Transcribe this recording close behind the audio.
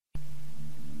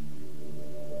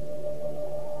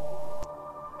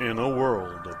In a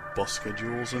world of bus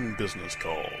schedules and business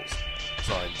calls,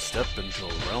 sidestep into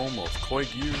a realm of koi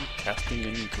gear, casting,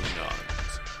 and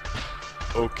Klingons.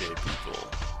 Okay, people,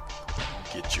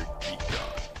 get your geek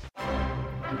on.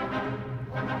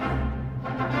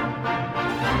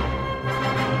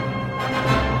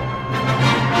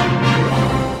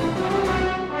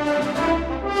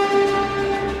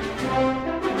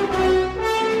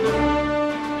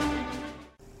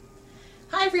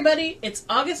 Hi everybody, it's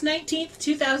August 19th,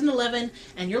 2011,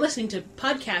 and you're listening to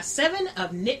Podcast 7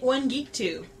 of Knit 1 Geek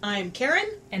 2. I'm Karen.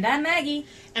 And I'm Maggie.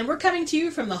 And we're coming to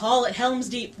you from the hall at Helm's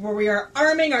Deep, where we are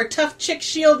arming our tough chick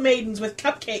shield maidens with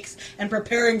cupcakes and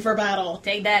preparing for battle.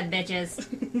 Take that, bitches.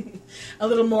 A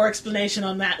little more explanation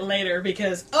on that later,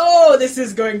 because, this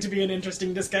is going to be an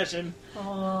interesting discussion.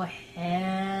 Oh,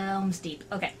 Helm's Deep.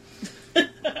 Okay.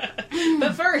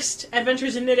 But first,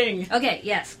 Adventures in Knitting. Okay,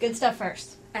 yes, good stuff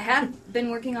first. I have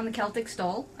been working on the Celtic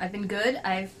stole. I've been good.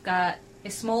 I've got a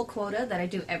small quota that I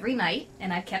do every night,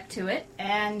 and I've kept to it.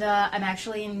 And I'm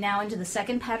actually now into the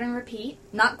second pattern repeat.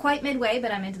 Not quite midway,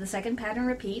 but I'm into the second pattern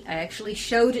repeat. I actually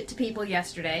showed it to people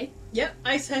yesterday. Yep,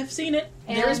 I have seen it.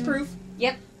 And there is proof.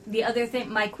 Yep. The other thing,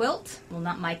 my quilt, well,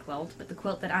 not my quilt, but the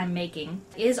quilt that I'm making,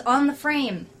 is on the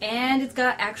frame, and it's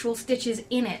got actual stitches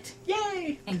in it.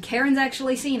 Yay! And Karen's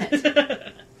actually seen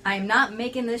it. I'm not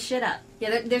making this shit up.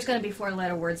 Yeah, there's going to be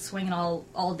 4-letter words swinging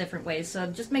all different ways, so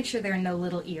just make sure there are no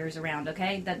little ears around,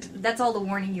 okay? That's all the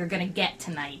warning you're going to get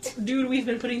tonight. Dude, we've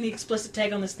been putting the explicit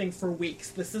tag on this thing for weeks.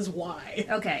 This is why.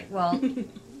 Okay, well,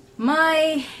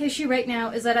 my issue right now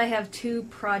is that I have 2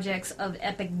 projects of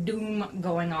epic doom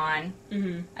going on.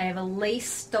 Mm-hmm. I have a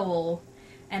lace stole,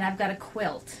 and I've got a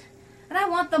quilt. And I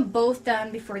want them both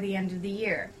done before the end of the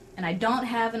year. And I don't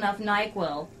have enough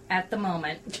NyQuil at the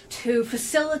moment to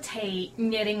facilitate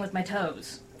knitting with my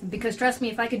toes. Because trust me,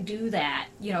 if I could do that,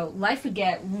 life would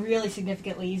get really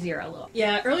significantly easier a little.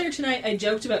 Yeah, earlier tonight I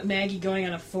joked about Maggie going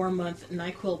on a 4-month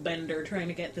NyQuil bender trying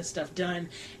to get this stuff done,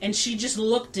 and she just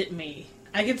looked at me.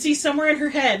 I could see somewhere in her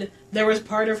head there was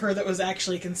part of her that was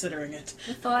actually considering it.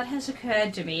 The thought has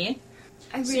occurred to me.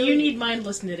 So you need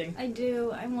mindless knitting. I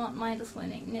do. I want mindless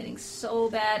knitting so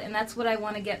bad, and that's what I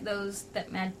want to get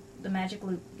the magic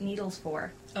loop needles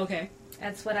for. Okay.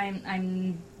 That's what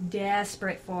I'm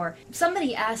desperate for.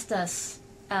 Somebody asked us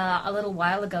a little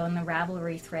while ago in the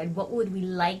Ravelry thread, what would we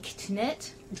like to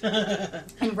knit?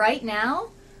 And right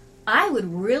now, I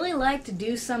would really like to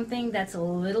do something that's a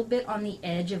little bit on the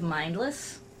edge of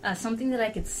mindless. Something that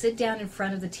I could sit down in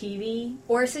front of the TV,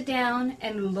 or sit down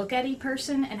and look at a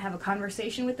person and have a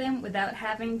conversation with them without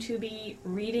having to be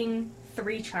reading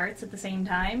 3 charts at the same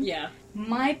time. Yeah.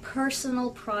 My personal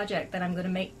project that I'm going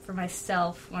to make for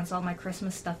myself once all my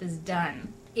Christmas stuff is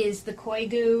done is the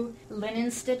Koigu linen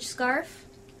stitch scarf.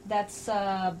 That's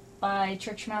by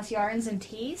Church Mouse Yarns and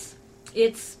Tees.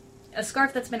 It's a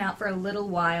scarf that's been out for a little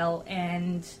while,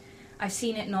 and I've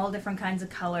seen it in all different kinds of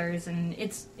colors, and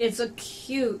it's a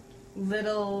cute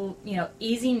little,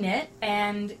 easy knit.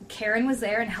 And Karen was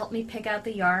there and helped me pick out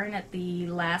the yarn at the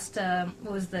last,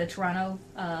 what was the Toronto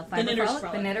Fiber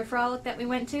Frolic? The Knitter Frolic that we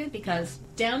went to, because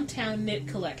Downtown Knit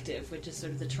Collective, which is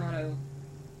sort of the Toronto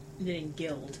Knitting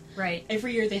Guild. Right.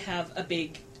 Every year they have a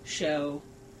big show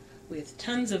with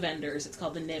tons of vendors. It's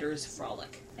called the Knitters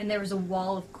Frolic. And there was a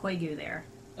wall of Koigu there.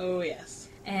 Oh, yes.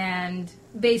 And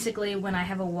basically, when I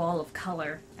have a wall of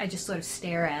color, I just sort of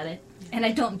stare at it. And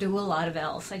I don't do a lot of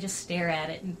else. I just stare at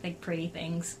it and think pretty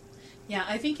things. Yeah,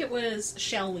 I think it was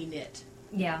Shall We Knit.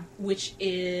 Yeah. Which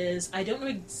is, I don't know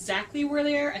exactly where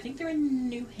they are. I think they're in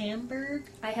New Hamburg.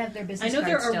 I have their business card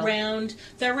still.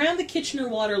 They're around the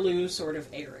Kitchener-Waterloo sort of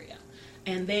area.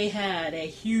 And they had a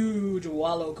huge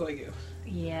wallow koigu.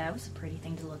 Yeah, it was a pretty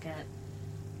thing to look at.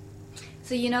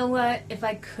 So you know what? If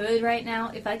I could right now,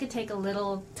 if I could take a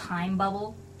little time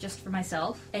bubble just for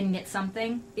myself and knit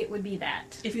something, it would be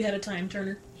that. If you had a time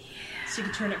turner? Yeah. So you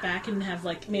could turn it back and have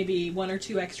maybe 1 or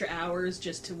 2 extra hours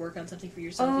just to work on something for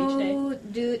yourself each day? Oh,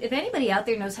 dude, if anybody out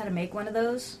there knows how to make one of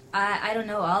those, I don't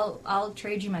know, I'll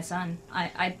trade you my son.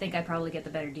 I think I'd probably get the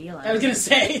better deal out of it. I was going to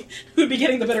say, who'd be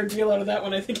getting the better deal out of that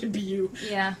one? I think it'd be you.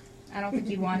 Yeah, I don't think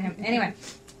you'd want him. Anyway.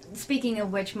 Speaking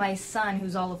of which, my son,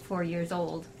 who's all of 4 years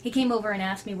old, he came over and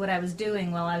asked me what I was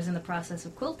doing while I was in the process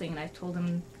of quilting, and I told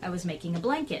him I was making a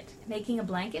blanket. Making a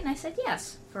blanket? And I said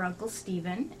yes, for Uncle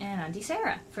Stephen and Auntie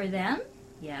Sarah. For them?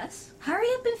 Yes. Hurry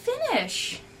up and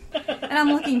finish! And I'm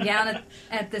looking down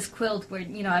at this quilt where,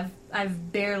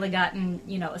 I've barely gotten,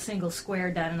 a single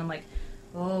square done, and I'm like,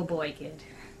 oh boy, kid.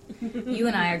 You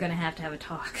and I are going to have a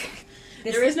talk.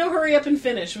 There is no hurry up and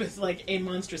finish with, a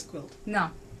monstrous quilt.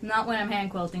 No. Not when I'm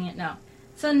hand quilting it, no.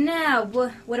 So now,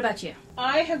 what about you?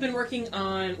 I have been working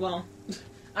on,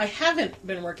 I haven't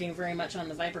been working very much on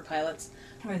the Viper pilots,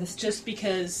 Or just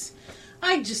because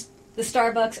the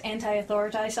Starbucks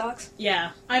anti-authority socks?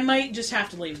 yeah, I might just have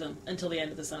to leave them until the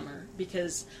end of the summer,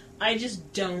 because I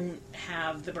just don't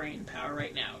have the brain power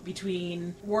right now.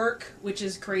 Between work, which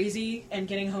is crazy, and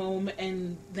getting home,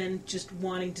 and then just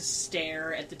wanting to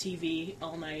stare at the TV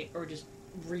all night, or just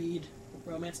read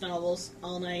romance novels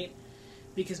all night,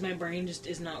 because my brain just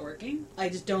is not working. I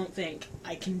just don't think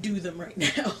I can do them right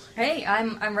now. Hey,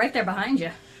 I'm right there behind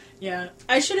you. Yeah,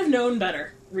 I should have known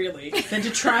better, really, than to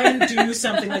try and do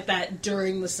something like that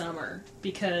during the summer,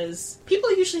 because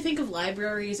people usually think of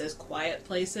libraries as quiet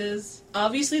places.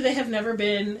 Obviously, they have never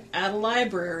been at a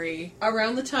library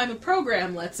around the time a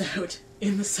program lets out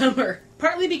in the summer.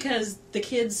 Partly because the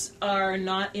kids are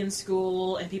not in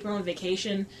school and people are on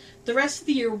vacation. The rest of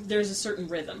the year, there's a certain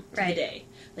rhythm to the day.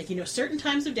 Like, certain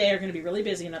times of day are going to be really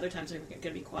busy and other times are going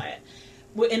to be quiet.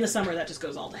 In the summer, that just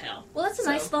goes all to hell. Well, that's a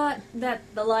nice thought that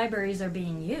the libraries are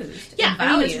being used. Yeah,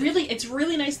 I mean, it's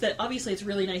really nice that, obviously it's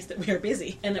really nice that we are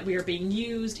busy and that we are being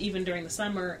used even during the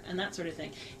summer and that sort of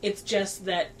thing. It's just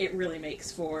that it really makes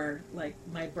for, like,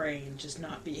 my brain just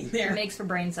not being there. It makes for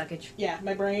brain suckage. Yeah,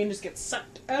 my brain just gets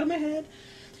sucked out of my head.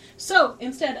 So,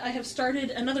 instead, I have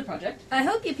started another project. I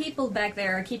hope you people back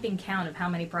there are keeping count of how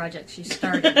many projects you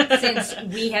started since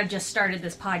we have just started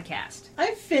this podcast.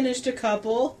 I've finished a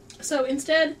couple. So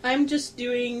instead, I'm just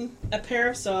doing a pair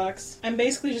of socks. I'm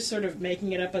basically just sort of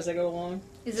making it up as I go along.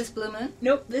 Is this Blue Moon?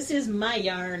 Nope, this is my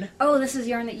yarn. Oh, this is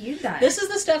yarn that you got. This is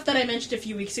the stuff that I mentioned a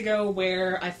few weeks ago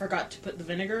where I forgot to put the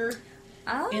vinegar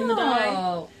in the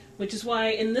dye. Which is why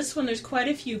in this one there's quite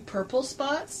a few purple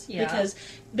spots. Yeah. Because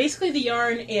basically the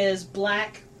yarn is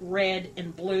black, red,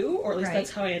 and blue, or at least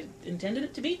that's how I had intended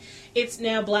it to be. It's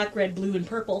now black, red, blue, and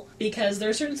purple, because there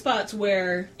are certain spots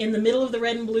where in the middle of the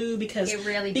red and blue, because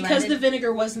the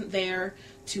vinegar wasn't there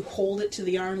to hold it to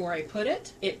the yarn where I put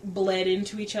it, it bled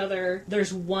into each other.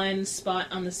 There's one spot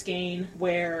on the skein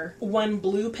where one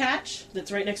blue patch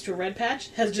that's right next to a red patch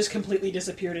has just completely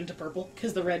disappeared into purple,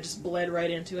 because the red just bled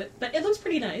right into it. But it looks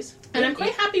pretty nice. And I'm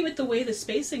quite happy with the way the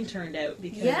spacing turned out,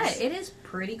 because yeah, it is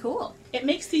pretty cool. It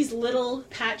makes these little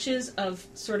patches of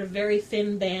sort of very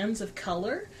thin bands of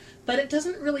color, but it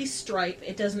doesn't really stripe,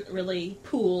 it doesn't really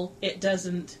pool, it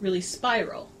doesn't really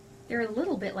spiral. They're a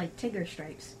little bit like tiger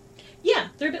stripes. Yeah,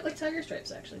 they're a bit like tiger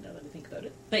stripes, actually, now that I think about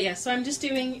it. But yeah, so I'm just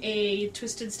doing a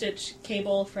twisted stitch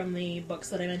cable from the books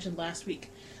that I mentioned last week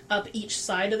up each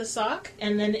side of the sock,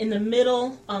 and then in the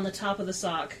middle, on the top of the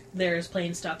sock, there's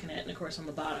plain stockinette, and of course on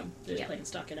the bottom, there's plain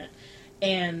stockinette.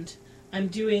 And I'm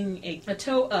doing a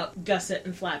toe-up gusset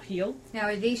and flap heel. Now,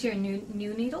 are these your new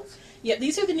needles? Yeah,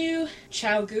 these are the new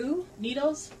Chow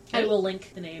needles. I will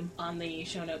link the name on the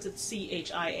show notes. It's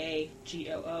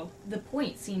CHIAGOO. The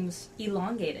point seems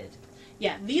elongated.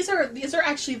 Yeah, these are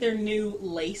actually their new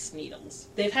lace needles.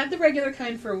 They've had the regular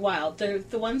kind for a while. They're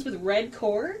the ones with red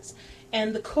cords,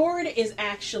 and the cord is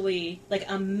actually like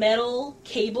a metal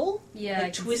cable,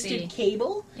 a twisted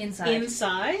cable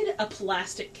inside a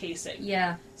plastic casing.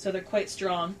 Yeah. So they're quite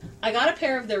strong. I got a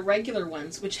pair of their regular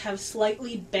ones, which have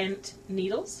slightly bent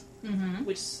needles,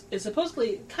 which is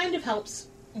supposedly kind of helps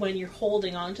when you're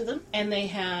holding on to them. And they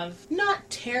have not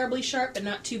terribly sharp, but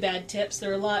not too bad tips.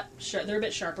 They're they're a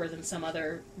bit sharper than some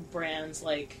other brands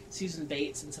like Susan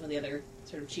Bates and some of the other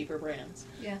sort of cheaper brands.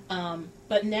 Yeah.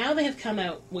 But now they have come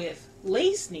out with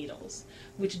lace needles,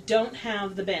 which don't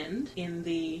have the bend in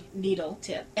the needle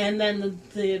tip. And then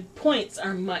the points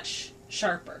are much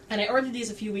sharper. And I ordered these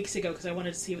a few weeks ago because I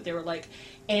wanted to see what they were like.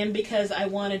 And because I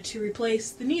wanted to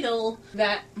replace the needle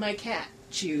that my cat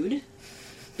chewed,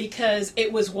 because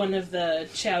it was one of the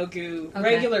Chow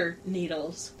regular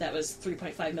needles that was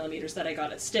 3.5 millimeters that I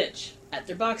got at Stitch at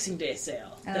their Boxing Day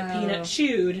sale that Peanut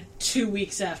chewed 2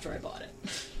 weeks after I bought it.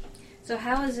 So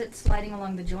how is it sliding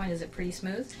along the joint? Is it pretty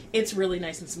smooth? It's really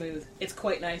nice and smooth. It's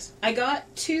quite nice. I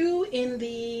got 2 in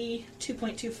the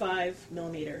 2.25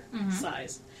 millimeter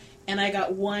size, and I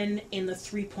got 1 in the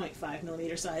 3.5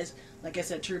 millimeter size, like I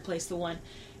said, to replace the one.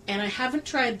 And I haven't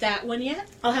tried that one yet.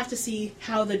 I'll have to see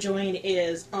how the join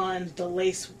is on the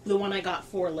one I got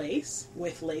for lace,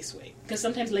 with lace weight. Because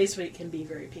sometimes lace weight can be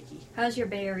very picky. How's your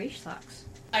Bayerish socks?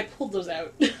 I pulled those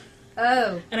out.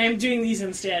 Oh. And I'm doing these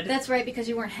instead. That's right, because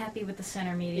you weren't happy with the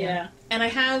center medium. Yeah. And I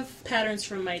have patterns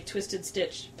from my Twisted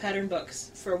Stitch pattern books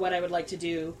for what I would like to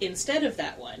do instead of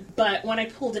that one. But when I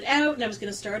pulled it out and I was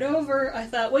going to start over, I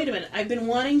thought, wait a minute, I've been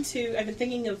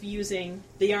thinking of using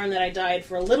the yarn that I dyed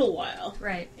for a little while.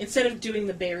 Right. Instead of doing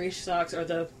the Bayerish socks or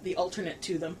the alternate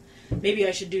to them, maybe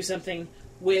I should do something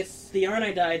with the yarn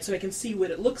I dyed so I can see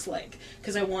what it looks like,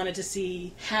 because I wanted to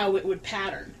see how it would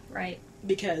pattern. Right.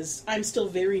 because I'm still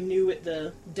very new at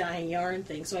the dyeing yarn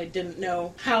thing, so I didn't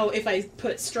know how, if I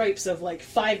put stripes of like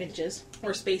 5 inches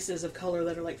or spaces of color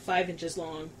that are like 5 inches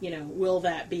long, will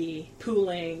that be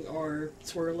pooling or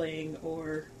swirling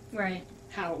or Right.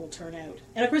 how it will turn out.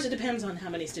 And of course it depends on how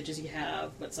many stitches you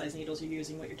have, what size needles you're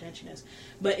using, what your tension is.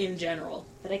 But in general.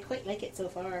 But I quite like it so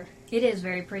far. It is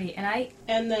very pretty.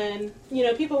 And then,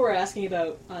 people were asking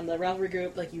about, on the Ravelry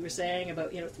group, like you were saying,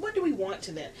 about, what do we want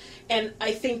to knit? And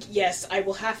I think, yes, I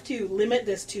will have to limit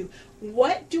this to,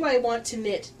 what do I want to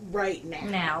knit right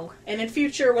now? And in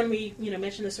future, when we,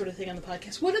 mention this sort of thing on the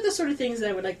podcast, what are the sort of things that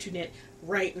I would like to knit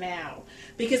right now?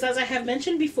 Because as I have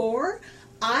mentioned before,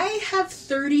 I have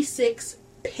 36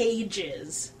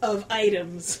 pages of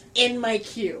items in my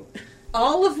queue,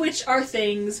 all of which are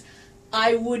things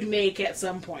I would make at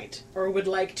some point, or would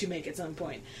like to make at some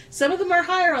point. Some of them are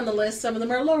higher on the list, some of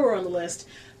them are lower on the list,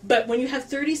 but when you have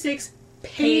 36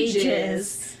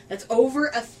 pages, that's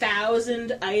over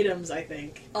 1,000 items, I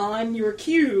think, on your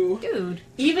queue. Dude.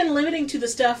 Even limiting to the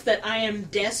stuff that I am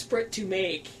desperate to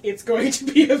make, it's going to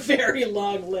be a very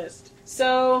long list.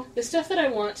 So, the stuff that I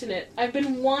want to knit, I've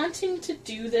been wanting to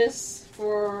do this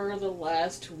for the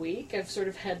last week. I've sort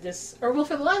of had this, for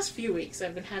the last few weeks,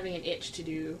 I've been having an itch to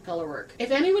do color work.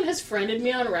 If anyone has friended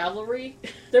me on Ravelry,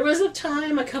 there was a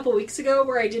time a couple weeks ago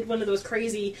where I did one of those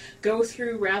crazy go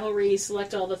through Ravelry,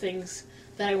 select all the things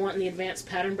that I want in the advanced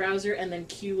pattern browser, and then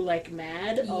queue like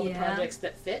mad all the projects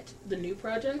that fit, the new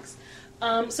projects.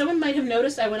 Someone might have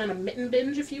noticed I went on a mitten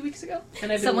binge a few weeks ago.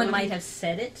 And Someone might have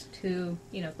said it to,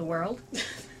 the world.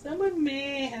 Someone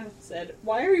may have said,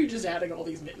 why are you just adding all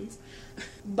these mittens?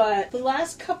 But the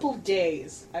last couple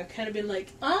days, I've kind of been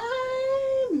like,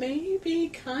 I maybe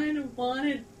kind of want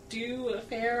to do a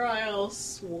Fair Isle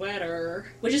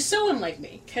sweater. Which is so unlike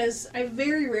me, because I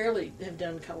very rarely have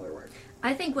done color work.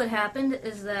 I think what happened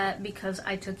is that because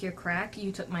I took your crack,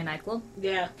 you took my NyQuil.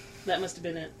 Yeah, that must have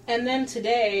been it. And then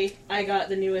today, I got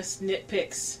the newest Knit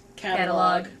Picks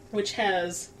catalog, which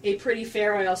has a pretty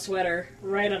Fair Isle sweater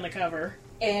right on the cover.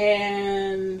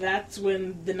 And that's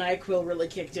when the NyQuil really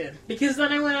kicked in. Because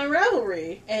then I went on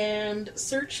Ravelry and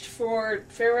searched for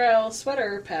Fair Isle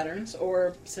sweater patterns,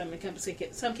 or some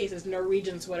cases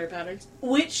Norwegian sweater patterns,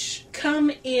 which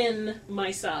come in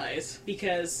my size.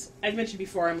 Because I've mentioned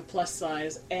before I'm a plus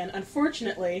size, and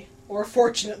unfortunately, or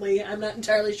fortunately, I'm not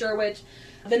entirely sure which,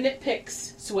 the Knit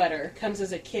Picks sweater comes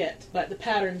as a kit, but the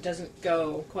pattern doesn't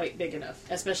go quite big enough,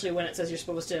 especially when it says you're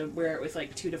supposed to wear it with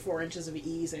like 2 to 4 inches of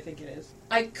ease, I think it is.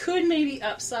 I could maybe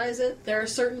upsize it. There are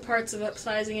certain parts of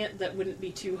upsizing it that wouldn't be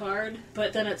too hard,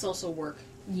 but then it's also work.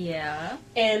 Yeah.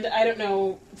 And I don't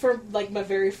know, for like my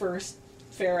very first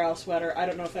Fair Isle sweater, I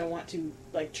don't know if I want to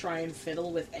like try and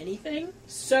fiddle with anything.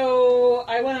 So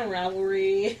I went on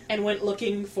Ravelry and went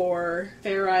looking for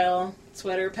Fair Isle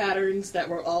sweater patterns that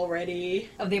were already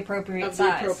of the appropriate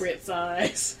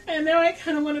size. And now I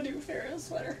kind of want to do a Fair Isle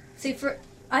sweater. See,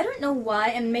 I don't know why,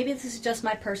 and maybe this is just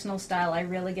my personal style, I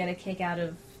really get a kick out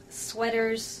of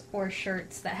sweaters or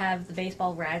shirts that have the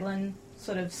baseball raglan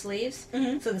sort of sleeves.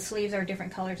 Mm-hmm. So the sleeves are a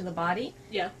different color to the body.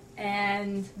 Yeah.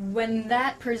 And when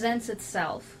that presents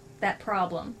itself, that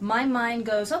problem, my mind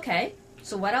goes, okay,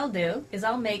 so what I'll do is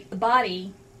I'll make the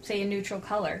body, say, a neutral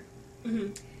color.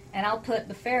 Mm-hmm. And I'll put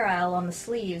the Fair Isle on the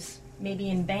sleeves, maybe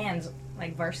in bands,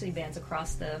 like varsity bands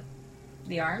across the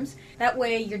arms. That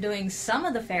way you're doing some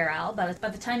of the Fair Isle, but by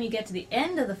the time you get to the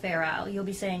end of the Fair Isle, you'll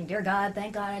be saying, dear God,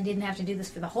 thank God I didn't have to do this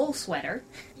for the whole sweater.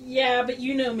 Yeah, but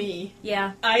you know me.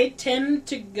 Yeah. I tend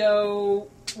to go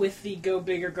with the go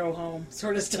big or go home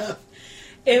sort of stuff.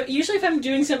 Usually if I'm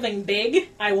doing something big,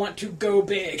 I want to go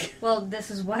big. Well,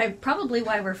 this is probably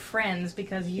why we're friends,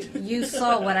 because you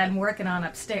saw what I'm working on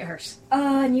upstairs.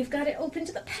 Oh, and you've got it open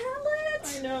to the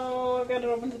palette! I know, I've got it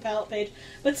open to the palette page.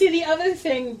 But see, the other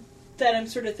thing that I'm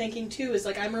sort of thinking too is,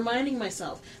 like, I'm reminding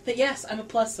myself that yes, I'm a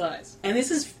plus size. And this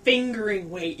is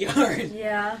fingering weight yarn.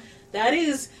 Yeah. That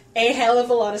is a hell of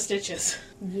a lot of stitches.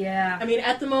 Yeah. I mean,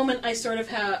 at the moment, I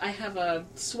have a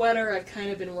sweater I've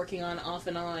kind of been working on off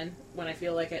and on when I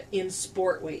feel like it in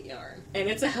sport weight yarn. And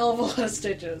it's a hell of a lot of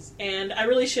stitches. And I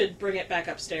really should bring it back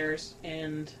upstairs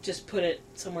and just put it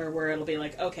somewhere where it'll be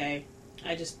like, okay,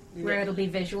 where it'll be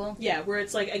visual? Yeah, where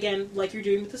it's like, again, like you're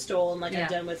doing with the stole and like I've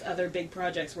done with other big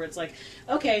projects where it's like,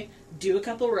 okay, do a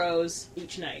couple rows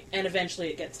each night. And eventually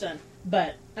it gets done.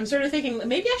 But I'm sort of thinking,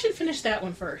 maybe I should finish that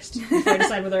one first before I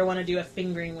decide whether I want to do a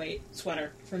fingering weight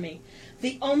sweater for me.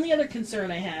 The only other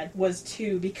concern I had was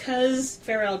because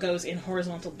Pharrell goes in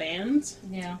horizontal bands,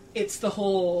 Yeah. it's the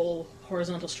whole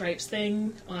horizontal stripes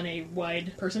thing on a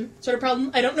wide person sort of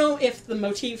problem. I don't know if the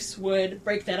motifs would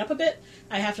break that up a bit.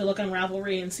 I have to look on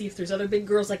Ravelry and see if there's other big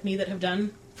girls like me that have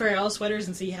done Pharrell sweaters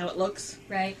and see how it looks.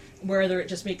 Right. Whether it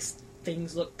just makes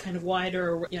things look kind of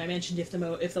wider, or I mentioned if the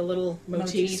little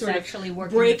motifs sort of actually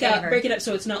work break in favor. it up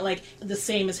so it's not like the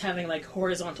same as having like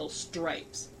horizontal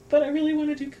stripes. But I really want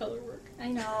to do color work. I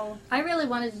know. I really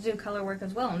wanted to do color work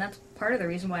as well, and that's part of the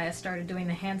reason why I started doing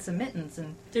the handsome mittens,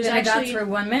 and There's then I got actually- through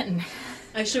one mitten.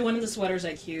 Actually, one of the sweaters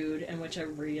I queued, and which I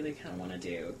really kind of want to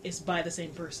do, is by the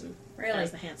same person Really?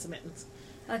 as the handsome mittens.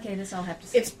 Okay, this I'll have to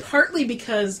see. It's partly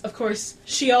because, of course,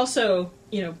 she also,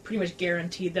 pretty much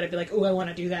guaranteed that I'd be like, oh, I want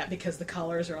to do that because the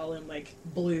colors are all in, like,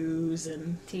 blues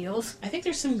and... Teals. I think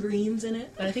there's some greens in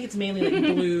it, but I think it's mainly,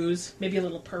 like, blues, maybe a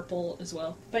little purple as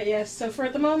well. But yes, so for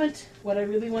the moment, what I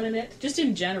really want to knit, just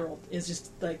in general, is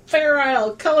just, like, Fair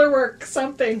Isle, color work,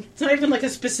 something. It's not even, like, a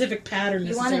specific pattern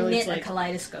You want to necessarily. knit It's like, a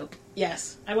kaleidoscope.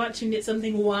 yes, I want to knit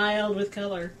something wild with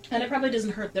color. And it probably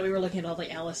doesn't hurt that we were looking at all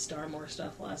the Alice Starmore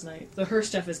stuff last night. So her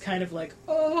stuff is kind of like,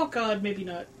 oh god, maybe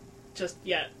not just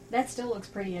yet. That still looks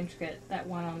pretty intricate, that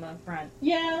one on the front.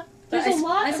 Yeah, there's But a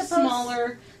lot I of suppose-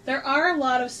 smaller, there are a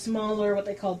lot of smaller, what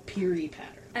they call Piri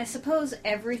patterns. I suppose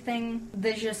everything,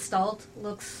 the gestalt,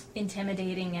 looks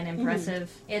intimidating and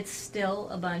impressive. It's still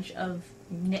a bunch of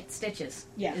knit stitches.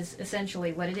 Yeah. Is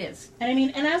essentially what it is. And I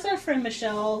mean, and as our friend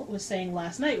Michelle was saying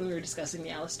last night when we were discussing the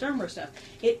Alice Starmore stuff,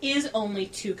 it is only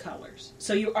 2 colors.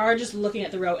 So you are just looking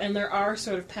at the row, and there are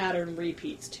sort of pattern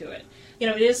repeats to it. It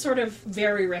is sort of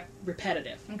very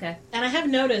repetitive. Okay. And I have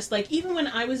noticed, like, even when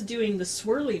I was doing the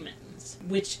swirly mittens,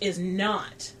 which is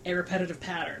not a repetitive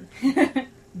pattern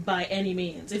by any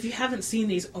means. If you haven't seen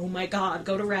these, oh my god,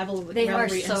 go to They are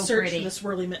Ravelry so and search pretty. for the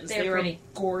swirly mittens. They're They are pretty.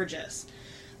 gorgeous.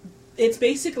 It's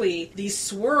basically these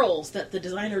swirls that the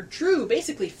designer drew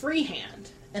basically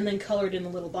freehand and then colored in the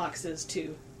little boxes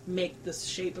to make the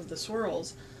shape of the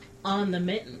swirls on the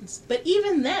mittens. But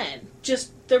even then,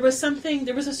 there was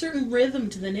a certain rhythm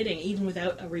to the knitting, even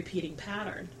without a repeating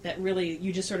pattern, that really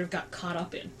you just sort of got caught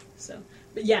up in. So,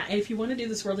 but yeah, if you want to do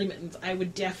the swirly mittens, I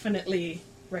would definitely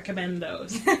recommend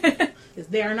those. Because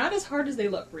they are not as hard as they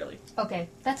look, really. Okay,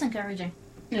 that's encouraging.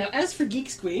 Now, as for Geek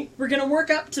Squee, we're going to work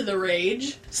up to the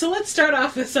rage. So let's start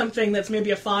off with something that's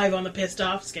maybe a 5 on the pissed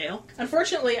off scale.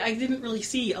 Unfortunately, I didn't really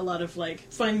see a lot of,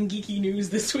 fun geeky news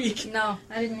this week. No,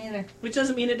 I didn't either. Which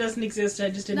doesn't mean it doesn't exist, I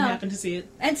just didn't No. happen to see it.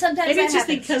 And sometimes Maybe that it's just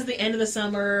happens. because the end of the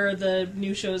summer, the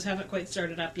new shows haven't quite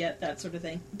started up yet, that sort of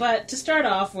thing. But to start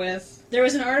off with, there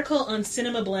was an article on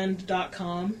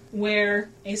cinemablend.com where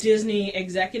a Disney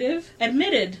executive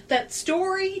admitted that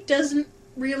story doesn't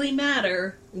really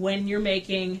matter when you're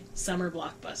making summer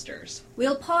blockbusters.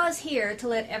 We'll pause here to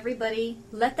let everybody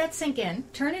let that sink in,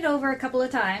 turn it over a couple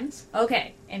of times.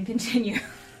 Okay, and continue.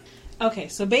 Okay,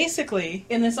 so basically,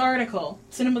 in this article,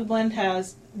 Cinema Blend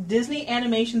has Disney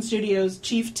Animation Studios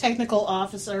Chief Technical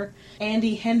Officer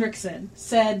Andy Hendrickson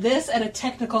said this at a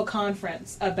technical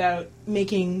conference about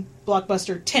making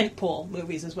blockbuster tentpole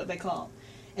movies, is what they call.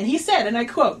 And he said, and I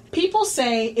quote, "People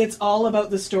say it's all about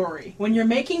the story. When you're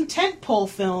making tentpole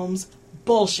films,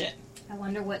 bullshit." I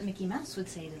wonder what Mickey Mouse would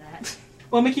say to that.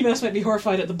 Well, Mickey Mouse might be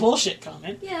horrified at the bullshit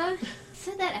comment. Yeah,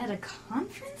 said that at a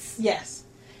conference? Yes.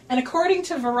 And according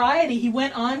to Variety, he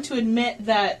went on to admit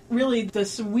that really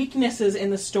the weaknesses in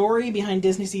the story behind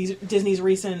Disney's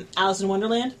recent Alice in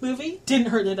Wonderland movie didn't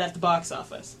hurt it at the box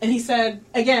office. And he said,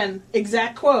 again,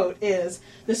 exact quote is,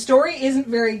 "The story isn't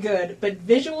very good, but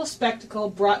visual spectacle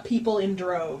brought people in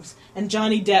droves, and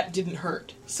Johnny Depp didn't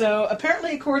hurt." So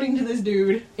apparently, according to this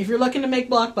dude, if you're looking to make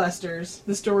blockbusters,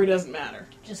 the story doesn't matter.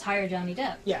 Just hire Johnny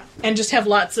Depp. Yeah. And just have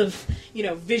lots of,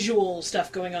 visual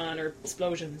stuff going on, or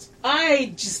explosions.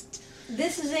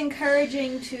 This is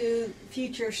encouraging to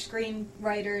future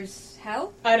screenwriters.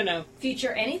 How? I don't know.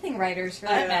 Future anything writers, for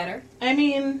I that don't know. matter. I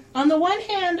mean, on the one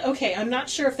hand, okay, I'm not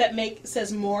sure if that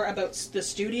says more about the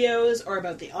studios or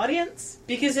about the audience.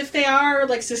 Because if they are,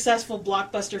 successful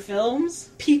blockbuster films,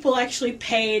 people actually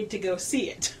paid to go see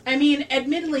it. I mean,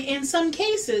 admittedly, in some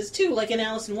cases, too, like in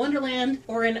Alice in Wonderland,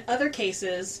 or in other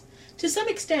cases, to some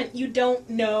extent, you don't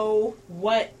know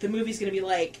what the movie's going to be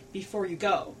like before you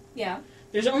go. Yeah.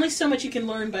 There's only so much you can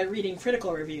learn by reading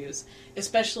critical reviews,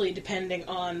 especially depending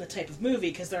on the type of movie,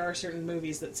 because there are certain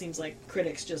movies that seems like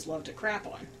critics just love to crap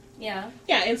on. Yeah.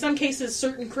 Yeah, in some cases,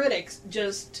 certain critics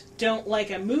just don't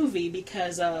like a movie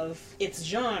because of its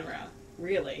genre,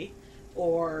 really.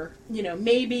 Or,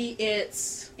 maybe it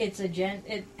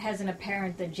has an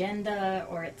apparent agenda,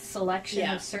 or its selection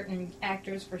of certain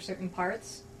actors for certain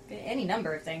parts. Any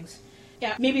number of things.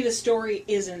 Yeah, maybe the story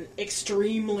isn't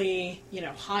extremely,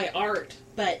 high art,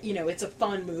 but, it's a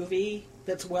fun movie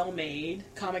that's well made.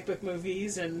 Comic book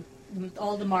movies and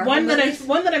all the Marvel one movies.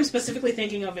 that I'm specifically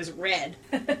thinking of is Red,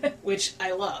 which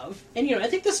I love. And, I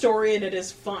think the story in it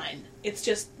is fun. It's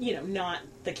just, not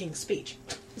the King's Speech.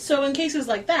 So in cases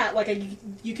like that,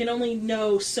 you can only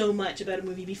know so much about a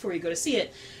movie before you go to see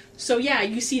it. So yeah,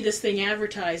 you see this thing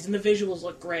advertised, and the visuals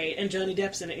look great, and Johnny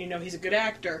Depp's in it, he's a good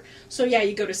actor. So yeah,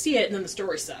 you go to see it, and then the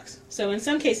story sucks. So in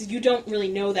some cases, you don't really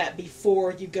know that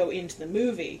before you go into the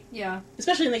movie. Yeah.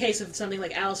 Especially in the case of something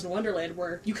like Alice in Wonderland,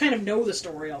 where you kind of know the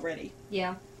story already.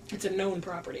 Yeah. It's a known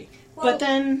property. Well, but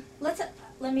then...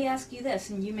 Let me ask you this,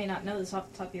 and you may not know this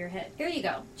off the top of your head. Here you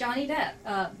go. Johnny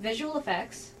Depp. Visual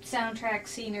effects, soundtrack,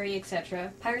 scenery,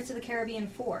 etc. Pirates of the Caribbean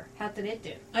 4. How did it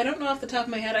do? I don't know off the top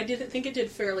of my head. I didn't think it did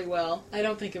fairly well. I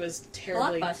don't think it was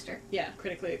terribly... Blockbuster. Yeah,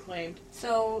 critically acclaimed.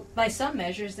 So, by some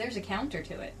measures, there's a counter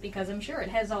to it, because I'm sure it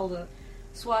has all the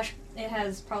it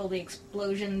has probably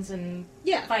explosions and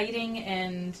fighting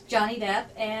and Johnny Depp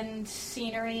and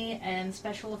scenery and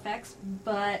special effects,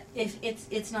 but if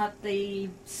it's not a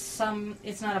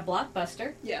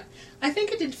blockbuster. Yeah. I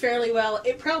think it did fairly well.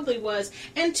 It probably was.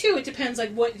 And two, it depends,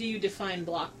 what do you define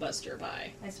blockbuster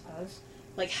by? I suppose.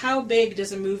 How big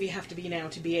does a movie have to be now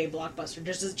to be a blockbuster?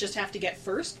 Does it just have to get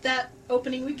first that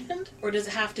opening weekend? Or does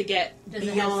it have to get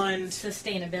beyond...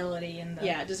 sustainability and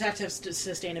does it have to have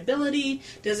sustainability?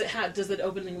 Does the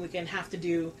opening weekend have to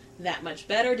do that much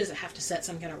better? Does it have to set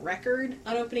some kind of record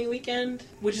on opening weekend?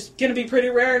 Which is going to be pretty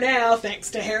rare now, thanks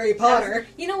to Harry Potter.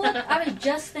 You know what? I was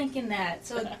just thinking that.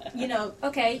 So,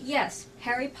 okay, yes,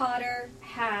 Harry Potter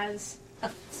has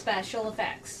special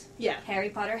effects. Yeah. Harry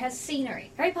Potter has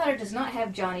scenery. Harry Potter does not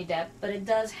have Johnny Depp, but it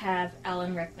does have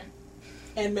Alan Rickman.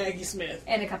 And Maggie Smith.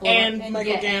 And a couple of... And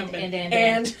Michael Gambon.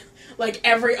 And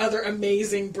every other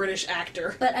amazing British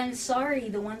actor. But I'm sorry,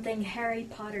 the one thing Harry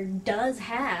Potter does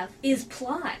have is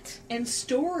plot. And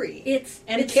story. It's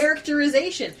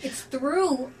characterization. It's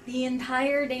through the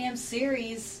entire damn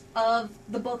series of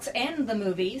the books and the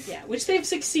movies. Yeah, which they've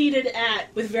succeeded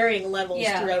at with varying levels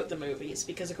throughout the movies,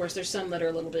 because of course there's some that are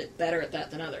a little bit better at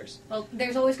that than others. Well,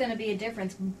 there's always going to be a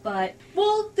difference, but...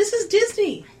 Well, this is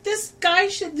Disney. This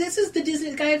is the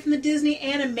Disney guy from the Disney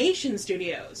Animation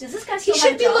Studios. Does this guy still He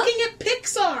have should be looking at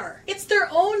Pixar. It's their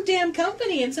own damn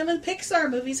company, and some of the Pixar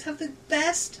movies have the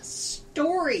best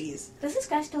stories. Does this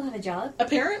guy still have a job?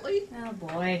 Apparently. Oh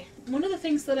boy. One of the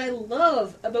things that I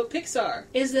love about Pixar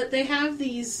is that they have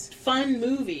these fun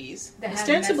movies, that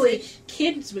ostensibly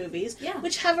kids movies, Yeah.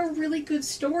 which have a really good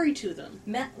story to them.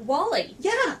 Wall-E.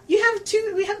 Yeah,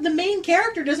 we have the main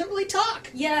character doesn't really talk.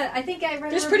 Yeah, I think I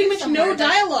read There's a pretty review much somewhere no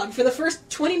dialogue for the first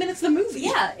 20 minutes of the movie.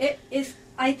 Yeah, it is.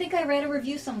 I think I read a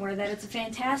review somewhere that it's a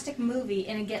fantastic movie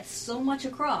and it gets so much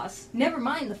across. Never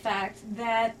mind the fact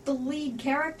that the lead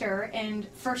character and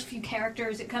first few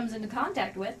characters it comes into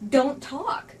contact with don't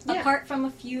talk, apart from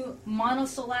a few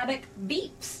monosyllabic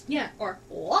beeps. Yeah, or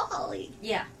Wall-E.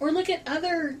 Yeah. Or look at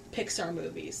other Pixar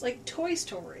movies, like Toy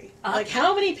Story. Up.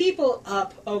 How many people...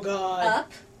 Up. Oh, God.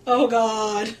 Up. Oh,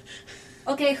 God.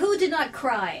 Okay, who did not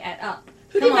cry at Up?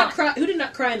 Who did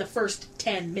not cry in the first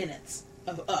 10 minutes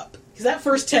of Up? Because that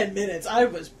first 10 minutes, I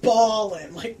was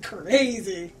bawling like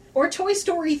crazy. Or Toy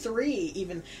Story 3,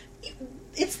 even.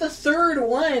 It's the third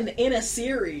one in a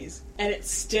series, and it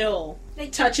still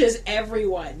touches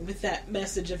everyone with that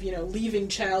message of, leaving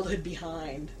childhood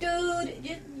behind.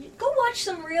 Dude, go watch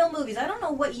some real movies. I don't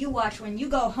know what you watch when you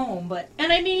go home, but...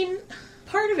 And I mean...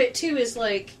 Part of it, too, is,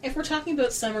 if we're talking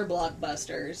about summer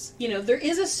blockbusters, there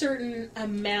is a certain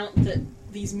amount that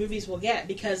these movies will get,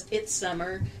 because it's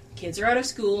summer, kids are out of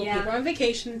school, people are on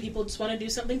vacation, people just want to do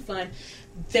something fun.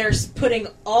 They're putting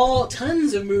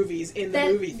tons of movies in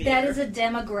the movie theater. That is a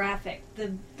demographic.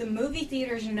 The movie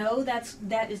theaters know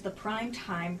that is the prime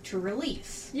time to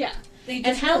release. Yeah.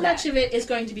 And how much of it is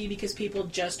going to be because people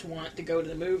just want to go to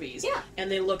the movies? Yeah.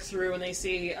 And they look through and they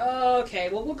see, oh, okay,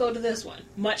 well, we'll go to this one.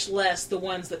 Much less the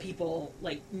ones that people,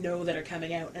 know that are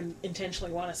coming out and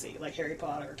intentionally want to see, like Harry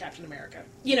Potter or Captain America.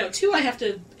 Two,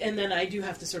 I do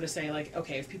have to sort of say,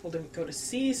 okay, if people don't go to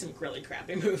see some really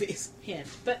crappy movies, hint.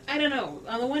 But I don't know.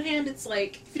 On the one hand, it's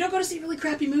if you don't go to see really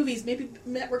crappy movies, maybe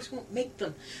networks won't make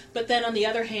them. But then on the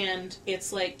other hand, it's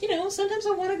sometimes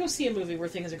I want to go see a movie where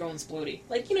things are going splody.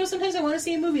 Sometimes I want to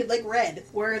see a movie like Red,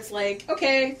 where it's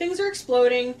okay, things are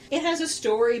exploding, it has a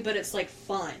story, but it's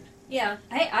fun. Yeah,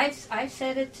 I've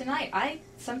said it tonight. I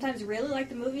sometimes really like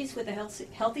the movies with a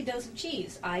healthy dose of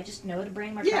cheese. I just know to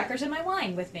bring my crackers and my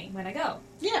wine with me when I go.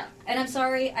 Yeah. And I'm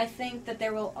sorry, I think that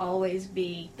there will always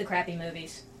be the crappy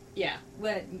movies. Yeah.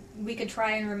 We could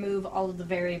try and remove all of the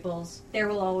variables. There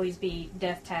will always be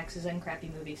death, taxes, and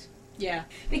crappy movies. Yeah.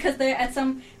 Because they're at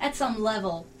some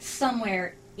level,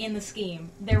 somewhere in the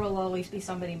scheme, there will always be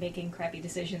somebody making crappy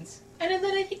decisions. And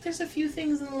then I think there's a few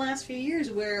things in the last few years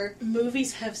where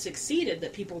movies have succeeded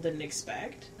that people didn't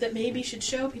expect, that maybe should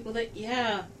show people that,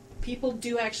 yeah, people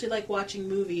do actually like watching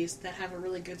movies that have a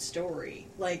really good story.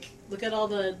 Like, look at all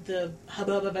the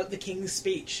hubbub about the King's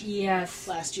Speech. Yes.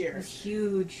 Last year. It was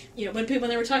huge. You know, when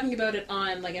they were talking about it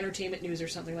on, like, entertainment news or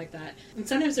something like that, and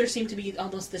sometimes there seemed to be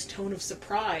almost this tone of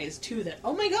surprise, too, that,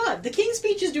 oh my god, the King's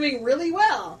Speech is doing really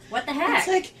well. What the heck? It's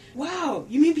like, wow,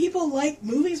 you mean people like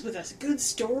movies with a good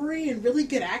story and really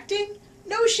good acting?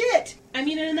 No shit! I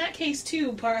mean, and in that case,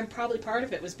 too, probably part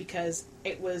of it was because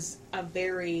it was a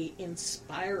very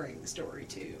inspiring story,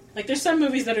 too. Like, there's some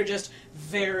movies that are just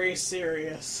very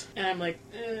serious. And I'm like,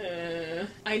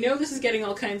 I know this is getting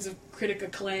all kinds of critic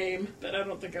acclaim, but I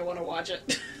don't think I want to watch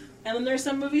it. And then there's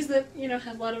some movies that, you know,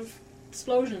 have a lot of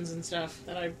explosions and stuff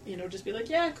that I, you know, just be like,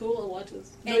 yeah, cool, I'll watch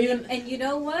this. And you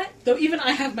know what? Though even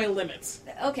I have my limits.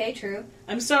 Okay, true.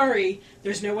 I'm sorry,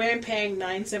 there's no way I'm paying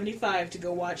 $9.75 to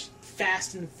go watch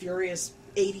Fast and Furious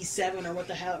 87 or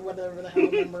whatever the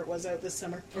hell number it was out this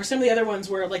summer. Or some of the other ones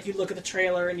where, like, you look at the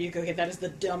trailer and you go, okay, that is the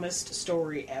dumbest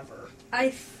story ever. I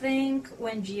think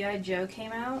when G.I. Joe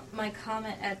came out, my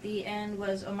comment at the end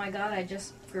was, oh my god, I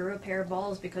just grew a pair of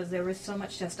balls because there was so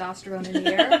much testosterone in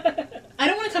the air. I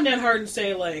don't want to come down hard and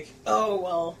say, like, oh,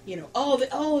 well, you know,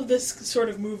 all of this sort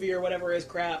of movie or whatever is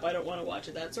crap, I don't want to watch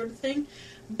it, that sort of thing.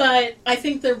 But I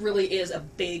think there really is a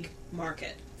big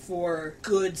market for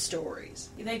good stories.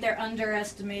 You think they're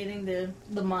underestimating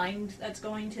the mind that's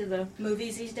going to the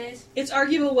movies these days? It's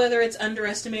arguable whether it's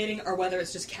underestimating or whether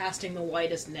it's just casting the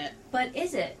widest net. But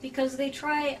is it? Because they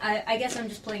try... I guess I'm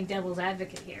just playing devil's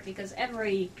advocate here, because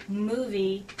every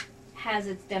movie has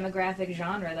its demographic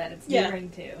genre that it's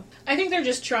gearing to. I think they're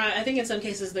just trying... I think in some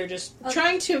cases they're just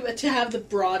trying to have the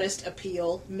broadest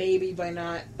appeal, maybe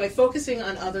by focusing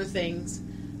on other things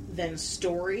than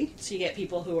story. So you get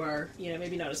people who are, you know,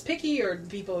 maybe not as picky, or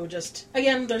people who just...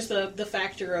 Again, there's the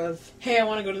factor of, hey, I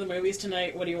want to go to the movies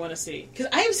tonight, what do you want to see? Because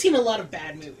I have seen a lot of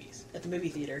bad movies at the movie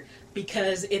theater,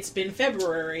 because it's been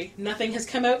February, nothing has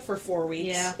come out for 4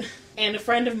 weeks. Yeah. And a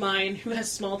friend of mine who has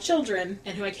small children,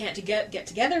 and who I can't get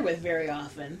together with very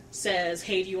often, says,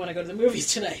 hey, do you want to go to the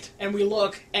movies tonight? And we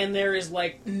look, and there is,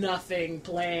 like, nothing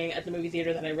playing at the movie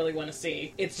theater that I really want to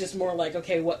see. It's just more like,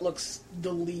 okay, what looks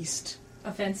the least...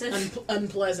 offensive?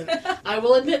 Unpleasant. I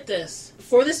will admit this.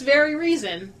 For this very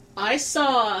reason, I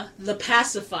saw The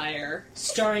Pacifier,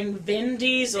 starring Vin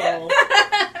Diesel,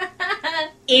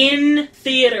 in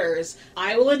theaters.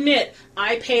 I will admit,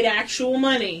 I paid actual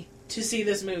money to see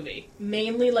this movie.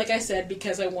 Mainly, like I said,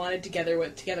 because I wanted together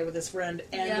with this friend,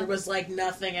 and there was, like,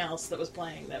 nothing else that was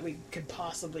playing that we could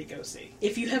possibly go see.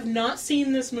 If you have not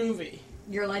seen this movie...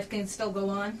 Your life can still go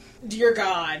on? Dear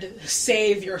God,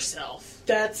 save yourself.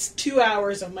 That's 2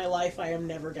 hours of my life I am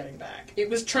never getting back. It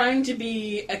was trying to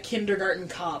be a Kindergarten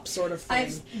Cop sort of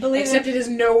thing. Except it is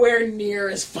nowhere near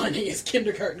as funny as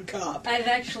Kindergarten Cop. I've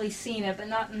actually seen it, but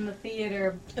not in the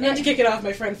theater. And then to kick it off,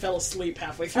 my friend fell asleep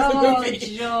halfway through the movie.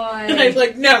 Oh, joy. And I'm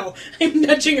like, no. I'm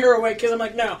nudging her away because I'm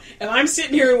like, no. If I'm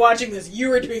sitting here and watching this,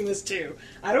 you are doing this too.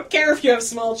 I don't care if you have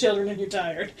small children and you're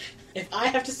tired. If I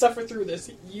have to suffer through this,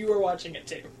 you are watching it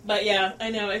too. But yeah, I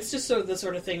know, it's just the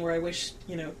sort of thing where I wish,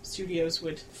 you know, studios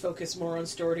would focus more on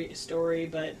story,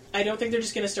 but I don't think they're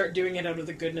just going to start doing it out of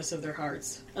the goodness of their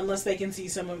hearts. Unless they can see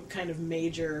some kind of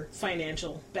major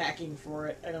financial backing for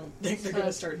it. I don't think they're going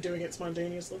to start doing it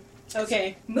spontaneously.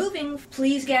 Okay. Moving,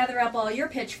 please gather up all your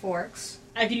pitchforks.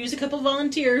 I could use a couple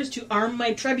volunteers to arm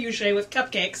my trebuchet with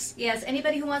cupcakes. Yes,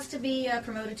 anybody who wants to be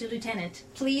promoted to lieutenant,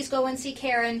 please go and see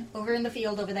Karen over in the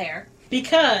field over there.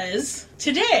 Because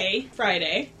today,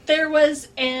 Friday, there was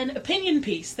an opinion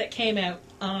piece that came out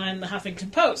on the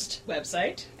Huffington Post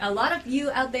website. A lot of you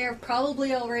out there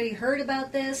probably already heard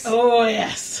about this. Oh,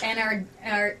 yes. And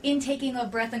are intaking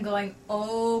of breath and going,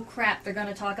 oh, crap, they're going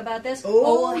to talk about this?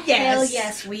 Oh, yes. Hell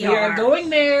yes, we are. We are going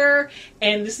there,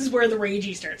 and this is where the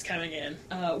ragey starts coming in.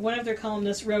 One of their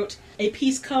columnists wrote a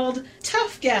piece called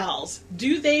Tough Gals,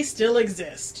 Do They Still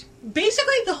Exist?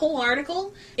 Basically, the whole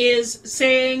article is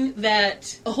saying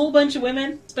that a whole bunch of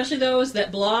women, especially those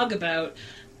that blog about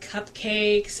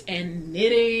cupcakes and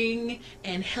knitting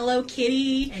and Hello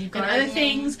Kitty and other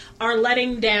things, are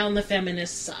letting down the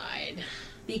feminist side.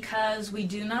 because we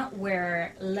do not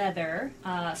wear leather,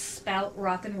 spout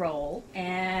rock and roll,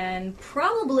 and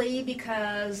probably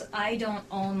because I don't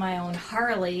own my own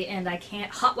Harley and I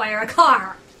can't hotwire a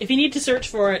car. If you need to search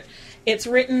for it, it's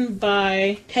written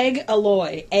by Peg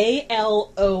Alloy,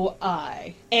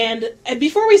 A-L-O-I. And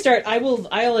before we start,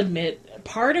 I'll admit,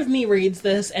 part of me reads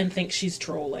this and thinks she's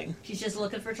trolling. She's just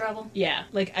looking for trouble? Yeah,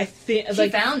 like I think she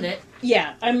found it.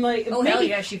 Yeah, I'm like, oh maybe, hell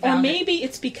yeah, she found it. Or maybe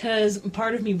it's because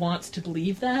part of me wants to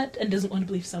believe that and doesn't want to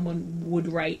believe someone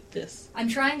would write this. I'm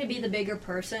trying to be the bigger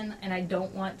person, and I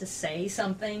don't want to say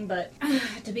something, but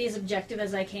to be as objective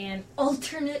as I can,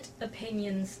 alternate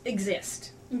opinions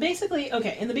exist. Basically,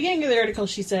 okay, in the beginning of the article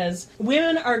she says,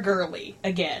 women are girly.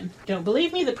 Again. Don't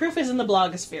believe me? The proof is in the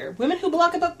blogosphere. Women who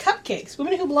blog about cupcakes.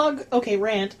 Women who blog,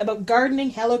 rant about gardening,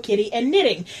 Hello Kitty, and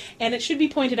knitting. And it should be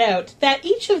pointed out that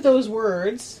each of those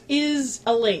words is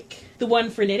a link. The one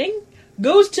for knitting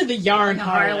goes to the yarn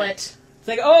harlot. It's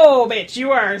like, oh, bitch,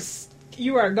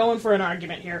 you are going for an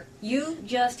argument here. You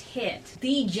just hit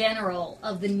the general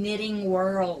of the knitting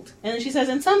world. And then she says,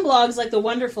 in some blogs, like the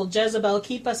wonderful Jezebel,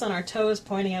 keep us on our toes,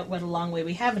 pointing out what a long way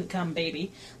we haven't come,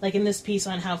 baby. Like in this piece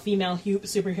on how female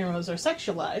superheroes are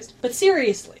sexualized. But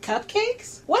seriously,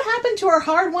 cupcakes? What happened to our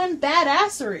hard-won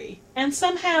badassery? And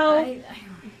somehow,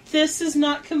 this is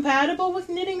not compatible with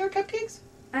knitting or cupcakes?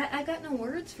 I got no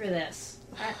words for this.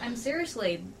 I'm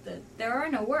seriously, there are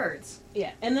no words.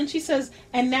 Yeah, and then she says,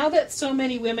 and now that so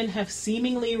many women have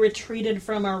seemingly retreated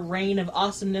from our reign of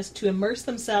awesomeness to immerse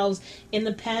themselves in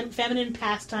the feminine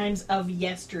pastimes of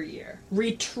yesteryear.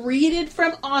 Retreated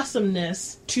from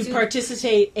awesomeness to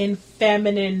participate in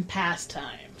feminine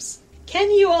pastimes.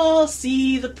 Can you all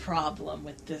see the problem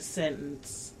with this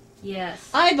sentence? Yes.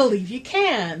 I believe you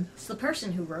can. It's the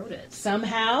person who wrote it.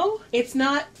 Somehow, it's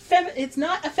not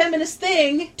a feminist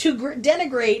thing to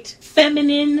denigrate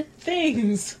feminine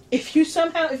things. If you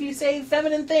say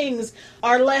feminine things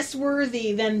are less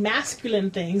worthy than masculine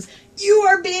things, you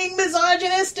are being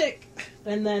misogynistic.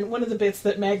 And then one of the bits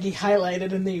that Maggie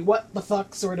highlighted in the what the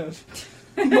fuck sort of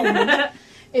moment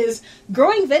is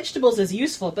growing vegetables is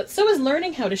useful, but so is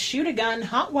learning how to shoot a gun,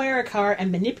 hotwire a car,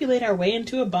 and manipulate our way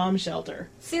into a bomb shelter.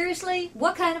 Seriously?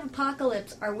 What kind of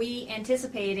apocalypse are we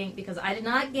anticipating? Because I did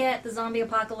not get the zombie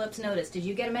apocalypse notice. Did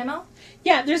you get a memo?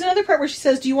 Yeah, there's another part where she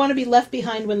says, do you want to be left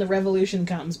behind when the revolution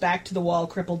comes? Back to the wall,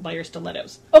 crippled by your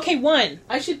stilettos. Okay, one.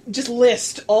 I should just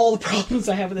list all the problems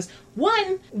I have with this.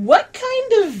 One, what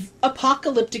kind of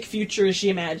apocalyptic future is she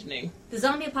imagining? The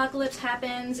zombie apocalypse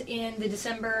happens in the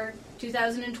December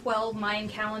 2012 Mayan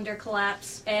calendar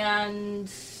collapse,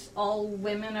 and all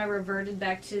women are reverted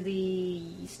back to the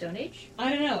Stone Age? I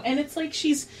don't know. And it's like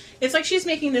she's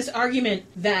making this argument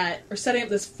that, or setting up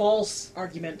this false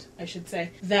argument, I should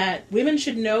say, that women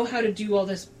should know how to do all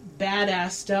this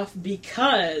badass stuff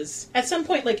because at some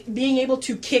point, like, being able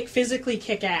to physically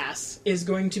kick ass is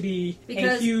going to be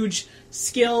a huge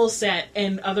skill set,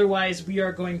 and otherwise we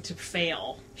are going to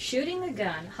fail. Shooting a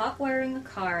gun, hot-wiring a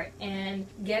car, and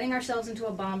getting ourselves into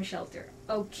a bomb shelter.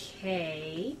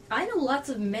 Okay. I know lots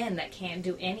of men that can't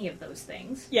do any of those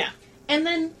things. Yeah. And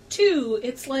then, two,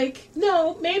 it's like,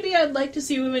 no, maybe I'd like to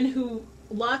see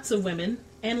lots of women,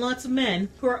 and lots of men,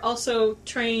 who are also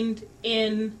trained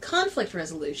in conflict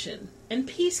resolution and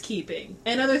peacekeeping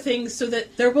and other things so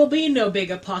that there will be no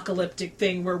big apocalyptic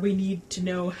thing where we need to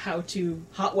know how to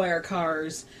hotwire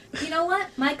cars. You know what?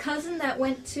 My cousin that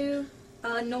went to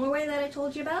Norway that I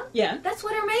told you about? Yeah. That's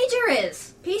what her major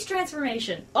is. Peace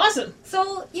transformation. Awesome.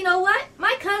 So, you know what?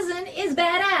 My cousin is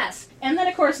badass. And then,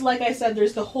 of course, like I said,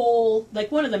 there's the whole,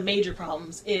 like, one of the major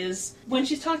problems is when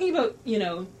she's talking about,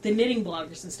 the knitting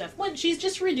bloggers and stuff, she's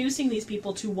just reducing these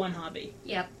people to one hobby.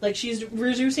 Yep. Like, she's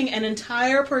reducing an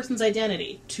entire person's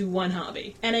identity to one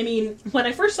hobby. And I mean, when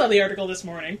I first saw the article this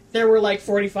morning, there were like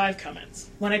 45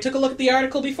 comments. When I took a look at the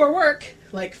article before work,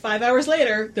 like 5 hours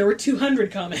later, there were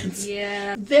 200 comments.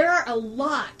 Yeah. There are a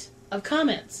lot of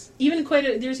comments.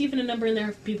 There's even a number in there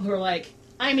of people who are like,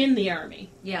 I'm in the army.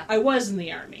 Yeah. I was in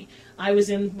the army. I was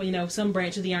in, some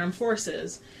branch of the armed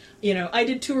forces. I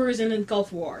did tours in the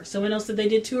Gulf War. Someone else said they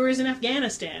did tours in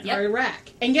Afghanistan or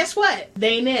Iraq. And guess what?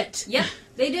 They knit. Yep,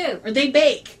 they do. Or they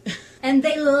bake. And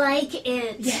they like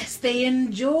it. Yes, they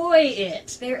enjoy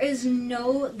it. There is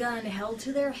no gun held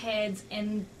to their heads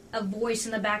and a voice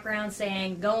in the background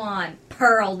saying, go on,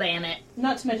 Pearl, damn it.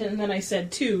 Not to mention, and then I said,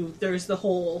 too, there's the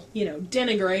whole,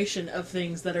 denigration of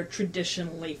things that are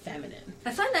traditionally feminine.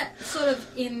 I find that sort of,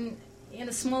 in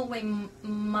a small way,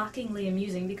 mockingly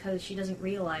amusing because she doesn't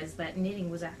realize that knitting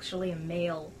was actually a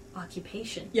male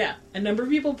occupation. Yeah, a number of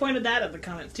people pointed that in the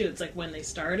comments too. It's like when they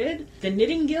started, the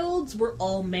knitting guilds were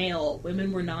all male.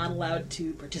 Women were not allowed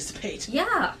to participate.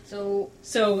 Yeah, so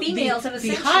females females have the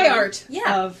essentially... high art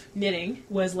Yeah. of knitting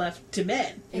was left to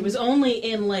men. It was only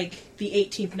in like the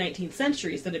 18th, 19th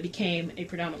centuries that it became a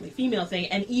predominantly female thing,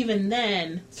 and even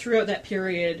then, throughout that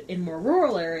period in more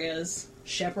rural areas,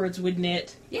 shepherds would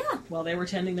knit Yeah. while they were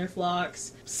tending their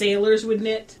flocks. Sailors would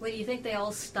knit. What do you think they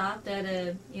all stopped at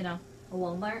a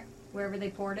Walmart, wherever they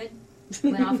ported?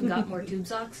 Went off and got more tube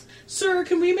socks? Sir,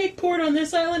 can we make port on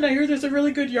this island? I hear there's a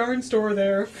really good yarn store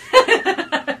there.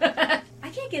 I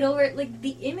can't get over it. Like,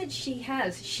 the image she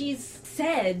has, she's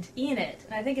said in it,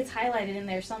 and I think it's highlighted in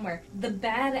there somewhere, the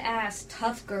badass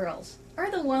tough girls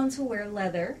are the ones who wear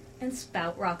leather and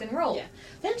spout rock and roll. Yeah.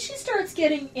 Then she starts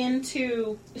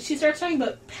talking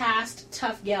about past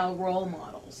tough gal role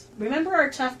models. Remember our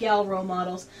tough gal role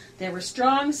models? They were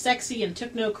strong, sexy, and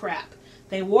took no crap.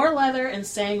 They wore leather and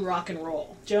sang rock and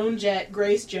roll. Joan Jett,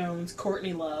 Grace Jones,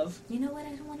 Courtney Love. You know what?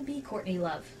 I don't want to be Courtney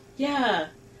Love. Yeah.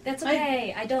 That's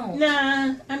okay. I don't.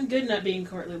 Nah, I'm good not being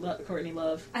Courtney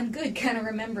Love. I'm good kind of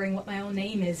remembering what my own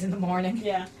name is in the morning.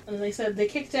 Yeah. And they said they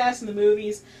kicked ass in the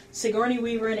movies. Sigourney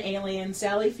Weaver in Alien,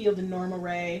 Sally Field in Norma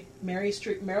Ray, Meryl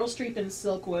Streep in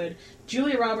Silkwood,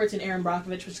 Julia Roberts and Erin Brockovich,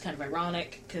 which is kind of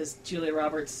ironic because Julia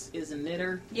Roberts is a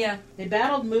knitter. Yeah. They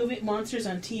battled movie monsters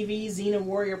on TV, Xena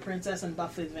Warrior Princess, and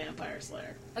Buffy the Vampire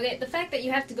Slayer. Okay, the fact that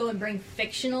you have to go and bring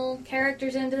fictional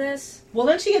characters into this... Well,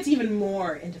 then she gets even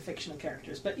more into fictional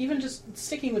characters, but even just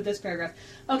sticking with this paragraph.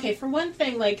 Okay, for one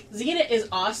thing, like, Xena is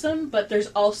awesome, but there's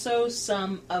also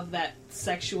some of that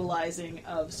sexualizing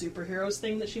of superheroes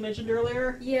thing that she mentioned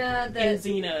earlier. Yeah, In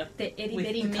Xena. the itty with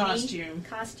bitty the mini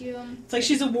costume. It's like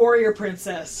she's a warrior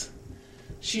princess.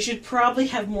 She should probably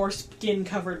have more skin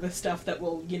covered with stuff that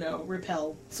will,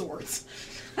 repel swords.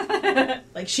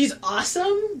 Like, she's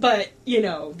awesome, but,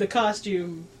 the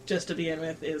costume, just to begin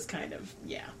with, is kind of,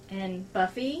 yeah. And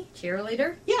Buffy,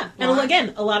 cheerleader. Yeah, and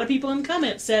again, a lot of people in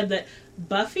comments said that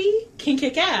Buffy can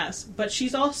kick ass, but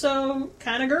she's also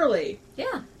kind of girly.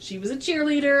 Yeah. She was a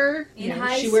cheerleader. In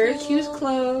high she school. wears cute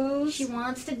clothes. She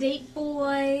wants to date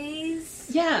boys.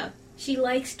 Yeah. She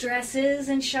likes dresses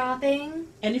and shopping.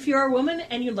 And if you're a woman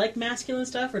and you like masculine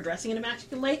stuff or dressing in a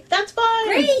masculine way, that's fine.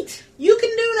 Great! You can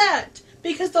do that!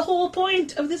 Because the whole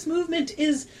point of this movement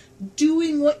is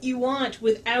doing what you want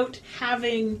without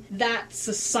having that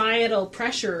societal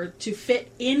pressure to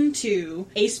fit into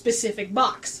a specific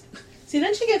box. See,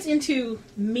 then she gets into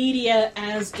media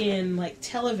as in, like,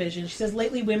 television. She says,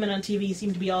 lately women on TV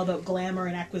seem to be all about glamour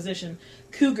and acquisition.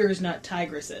 Cougars, not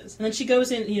tigresses. And then she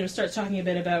goes in, starts talking a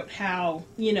bit about how,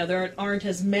 there aren't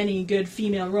as many good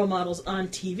female role models on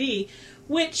TV,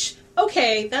 which,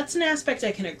 okay, that's an aspect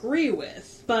I can agree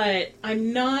with, but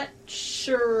I'm not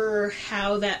sure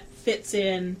how that fits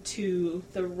into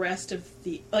the rest of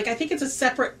the... Like, I think it's a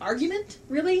separate argument,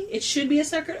 really. It should be a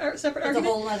separate argument. It's a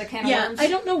whole other can of worms. I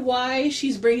don't know why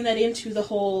she's bringing that into the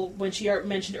whole, when she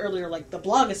mentioned earlier, like, the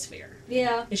blogosphere.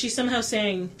 Yeah. Is she somehow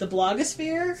saying the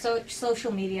blogosphere? So,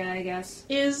 social media, I guess.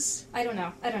 Is... I don't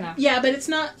know. Yeah, but it's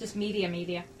not... Just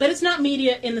media. But it's not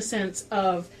media in the sense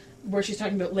of... where she's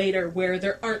talking about later, where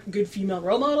there aren't good female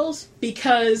role models,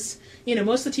 because,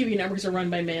 most of the TV networks are run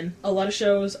by men. A lot of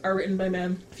shows are written by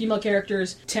men. Female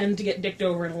characters tend to get dicked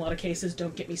over in a lot of cases,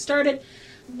 don't get me started.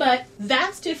 But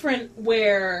that's different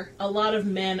where a lot of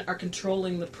men are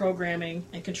controlling the programming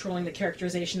and controlling the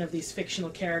characterization of these fictional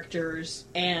characters,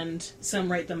 and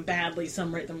some write them badly,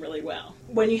 some write them really well.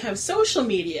 When you have social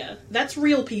media, that's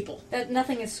real people.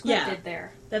 Nothing is scripted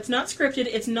there. That's not scripted.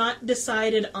 It's not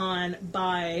decided on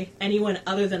by anyone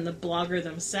other than the blogger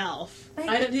themselves.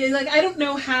 I don't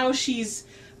know how she's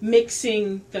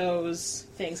mixing those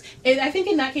things. I think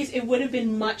in that case, it would have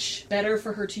been much better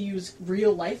for her to use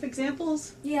real life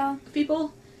examples. Yeah. Of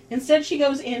people. Instead, she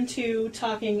goes into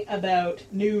talking about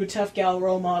new tough gal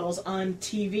role models on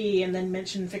TV and then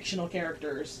mention fictional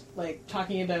characters. Like,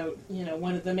 talking about,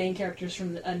 one of the main characters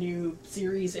from a new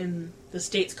series in the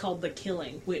States called The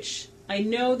Killing, which I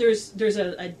know there's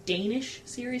a Danish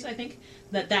series, I think,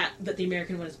 that the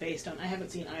American one is based on. I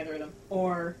haven't seen either of them.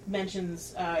 Or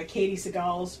mentions Katie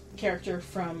Seagal's character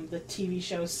from the TV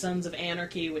show Sons of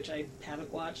Anarchy, which I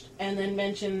haven't watched. And then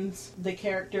mentions the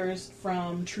characters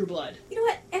from True Blood. You know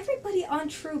what? Everybody on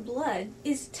True Blood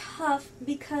is tough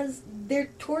because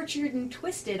they're tortured and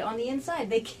twisted on the inside.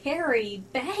 They carry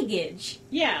baggage.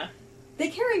 Yeah. They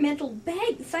carry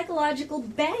psychological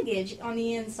baggage on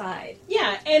the inside.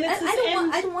 Yeah, and it's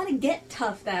I don't want to get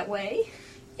tough that way.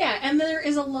 Yeah, and there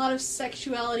is a lot of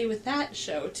sexuality with that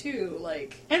show, too.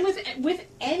 Like, and with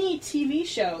any TV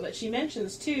show that she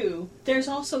mentions, too, there's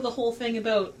also the whole thing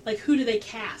about, like, who do they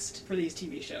cast for these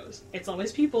TV shows? It's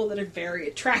always people that are very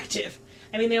attractive.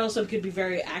 I mean, they also could be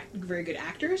very good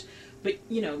actors, but,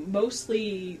 you know,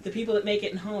 mostly the people that make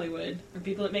it in Hollywood, or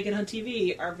people that make it on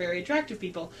TV, are very attractive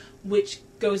people, which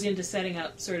goes into setting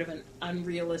up sort of an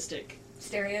unrealistic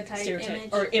stereotype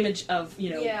image. Or image of, you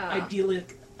know, Yeah.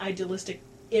 idealistic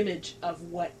image of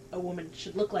what a woman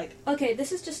should look like. Okay,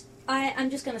 this is just... I'm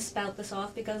just going to spout this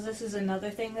off because this is another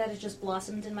thing that has just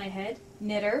blossomed in my head.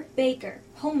 Knitter, baker,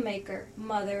 homemaker,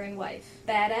 mother and wife.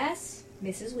 Badass,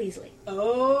 Mrs. Weasley.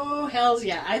 Oh, hells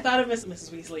yeah. I thought of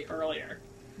Mrs. Weasley earlier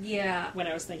Yeah. when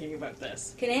I was thinking about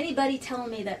this. Can anybody tell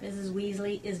me that Mrs.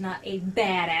 Weasley is not a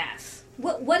badass?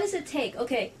 What does it take?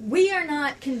 Okay, we are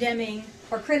not condemning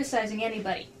or criticizing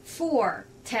anybody for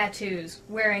tattoos,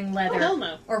 wearing leather, Oh, hell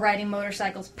no. or riding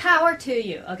motorcycles. Power to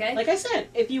you, okay? Like I said,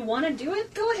 if you want to do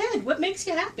it, go ahead. What makes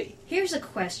you happy? Here's a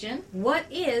question. What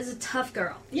is a tough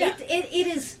girl? Yeah. It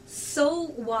is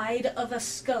so wide of a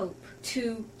scope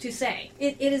to say.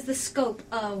 It is the scope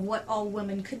of what all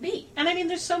women could be. And I mean,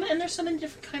 there's so many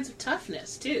different kinds of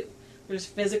toughness, too. There's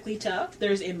physically tough,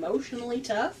 there's emotionally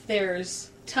tough,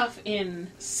 there's tough in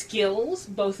skills,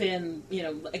 both in, you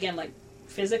know, again, like,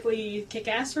 physically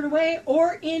kick-ass sort of way,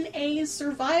 or in a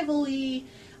survival-y,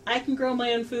 I can grow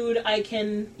my own food, I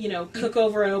can, you know, cook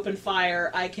over an open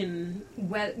fire, I can...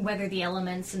 Weather the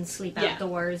elements and sleep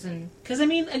outdoors and... Because, I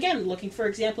mean, again, looking for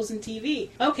examples in TV.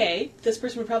 Okay, this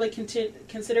person would probably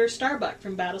consider Starbuck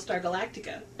from Battlestar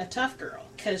Galactica a tough girl.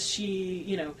 Because she,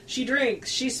 you know, she drinks,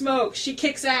 she smokes, she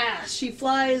kicks ass, she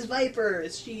flies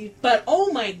vipers, But,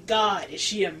 oh my god, is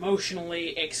she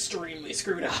emotionally extremely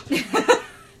screwed up.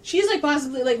 She's, like,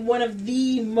 possibly, like, one of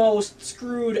the most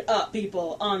screwed up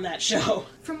people on that show.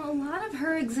 From a lot of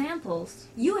her examples,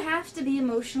 you have to be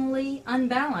emotionally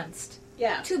unbalanced.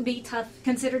 Yeah. To be tough,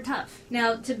 considered tough.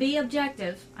 Now, to be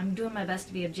objective, I'm doing my best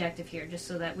to be objective here, just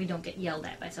so that we don't get yelled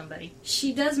at by somebody.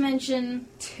 She does mention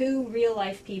 2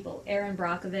 real-life people, Erin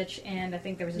Brockovich, and I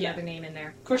think there was another name in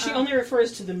there. Of course, she only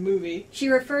refers to the movie. She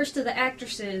refers to the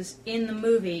actresses in the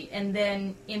movie, and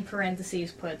then in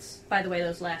parentheses puts, by the way,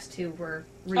 those last 2 were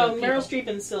real people. Meryl Streep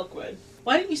and Silkwood.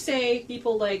 Why didn't you say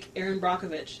people like Erin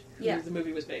Brockovich, who the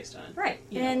movie was based on? Right.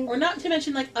 And or not to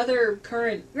mention, like, other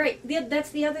current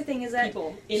that's the other thing, is that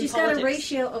people in she's politics. got a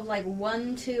ratio of, like,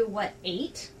 1 to,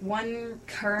 8? 1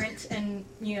 current and,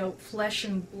 you know, flesh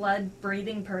and blood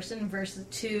breathing person versus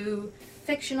 2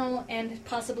 fictional and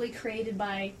possibly created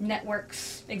by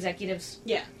networks, executives.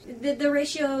 Yeah. The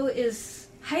ratio is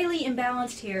highly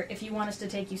imbalanced here if you want us to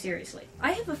take you seriously.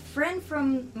 I have a friend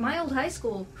from my old high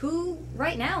school who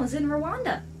right now is in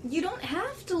Rwanda. You don't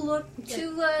have to look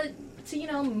to you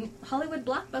know, Hollywood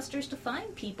blockbusters to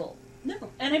find people. No.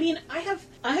 And I mean, I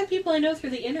have people I know through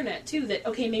the internet too that,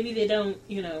 okay, maybe they don't,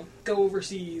 you know, go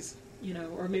overseas, you know,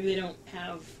 or maybe they don't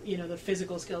have, you know, the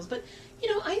physical skills, but,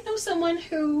 you know, I know someone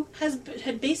who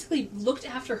had basically looked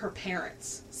after her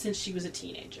parents since she was a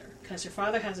teenager. Because her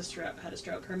father had a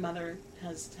stroke. Her mother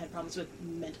has had problems with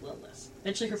mental illness.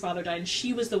 Eventually her father died, and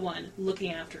she was the one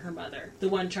looking after her mother. The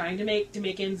one trying to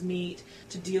make ends meet,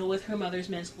 to deal with her mother's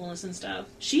mental illness and stuff.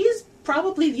 She's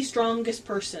probably the strongest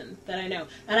person that I know.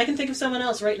 And I can think of someone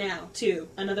else right now, too.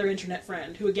 Another internet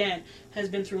friend who, again, has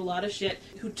been through a lot of shit,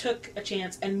 who took a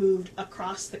chance and moved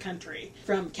across the country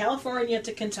from California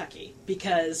to Kentucky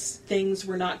because things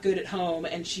were not good at home,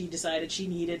 and she decided she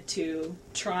needed to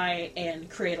try and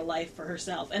create a life for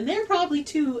herself. And they're probably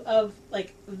 2 of,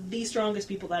 like, the strongest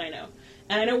people that I know.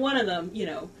 And I know one of them, you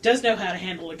know, does know how to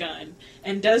handle a gun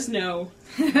and does know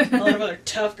a lot of other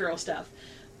tough girl stuff.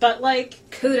 But, like,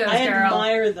 kudos, I girl.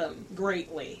 admire them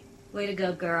greatly. Way to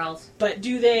go, girls. But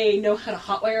do they know how to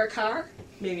hotwire a car?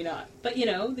 Maybe not. But, you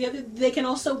know, they can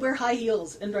also wear high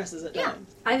heels and dresses at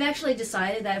times. I've actually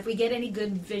decided that if we get any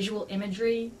good visual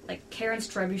imagery, like Karen's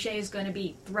Trebuchet is going to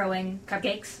be throwing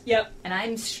cupcakes. Yep. And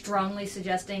I'm strongly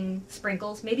suggesting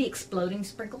sprinkles, maybe exploding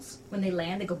sprinkles. When they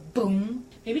land, they go boom.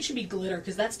 Maybe it should be glitter,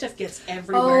 because that stuff gets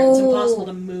everywhere. It's impossible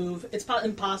to move. It's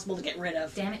impossible to get rid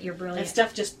of. Damn it, you're brilliant. That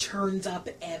stuff just turns up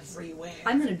everywhere.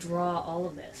 I'm going to draw all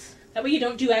of this. That way you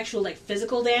don't do actual, like,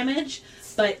 physical damage,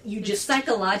 but you just...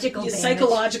 Psychological damage.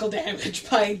 Psychological damage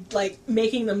by, like,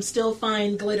 making them still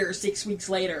find glitter 6 weeks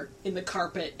later in the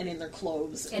carpet and in their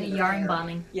clothes. And a yarn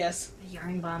bombing. Yes. A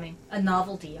yarn bombing. A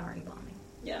novelty yarn bombing.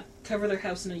 Yeah. Cover their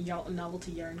house in a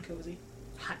novelty yarn cozy.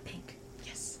 Hot pink.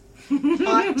 Yes.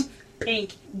 Hot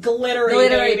pink. Glittery,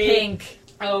 Glittery baby. pink.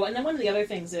 Oh, and then one of the other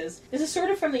things is, this is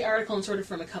sort of from the article and sort of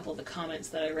from a couple of the comments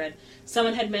that I read.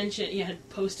 Someone had mentioned, had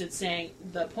posted saying,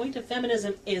 the point of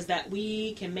feminism is that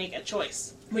we can make a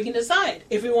choice. We can decide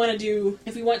if we want to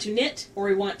knit, or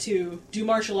we want to do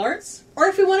martial arts, or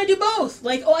if we want to do both.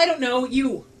 Like, I don't know,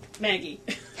 you, Maggie.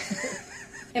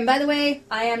 And by the way,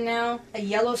 I am now a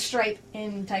yellow stripe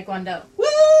in Taekwondo.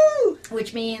 Woo!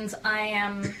 Which means I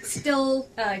am still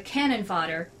cannon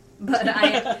fodder, but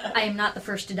I am not the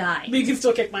first to die. But you can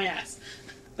still kick my ass.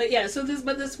 But yeah,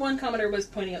 this one commenter was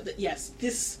pointing out that yes,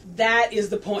 that is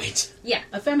the point. Yeah.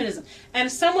 Of feminism.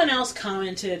 And someone else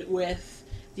commented with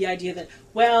the idea that,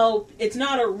 well, it's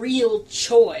not a real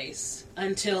choice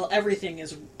until everything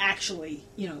is actually,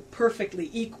 perfectly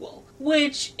equal.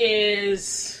 Which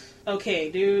is, okay,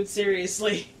 dude,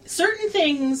 seriously. Certain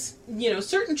things,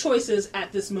 certain choices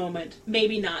at this moment,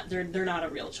 maybe not, they're not a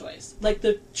real choice. Like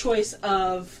the choice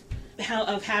of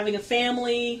having a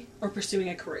family or pursuing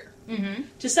a career. Mm-hmm.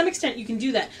 To some extent, you can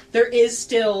do that. There is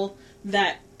still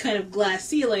that kind of glass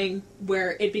ceiling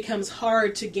where it becomes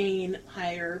hard to gain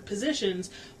higher positions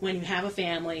when you have a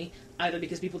family, either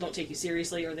because people don't take you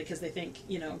seriously or because they think,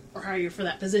 or hire you for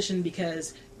that position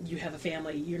because you have a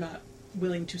family. You're not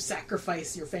willing to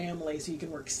sacrifice your family so you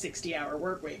can work 60-hour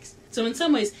work weeks. So in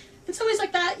some ways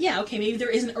like that, yeah, okay, maybe there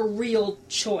isn't a real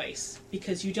choice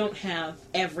because you don't have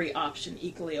every option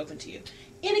equally open to you.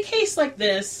 In a case like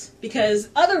this, because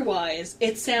otherwise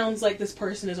it sounds like this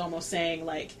person is almost saying,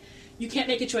 like, you can't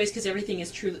make a choice because everything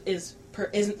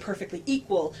isn't perfectly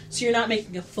equal, so you're not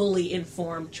making a fully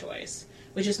informed choice.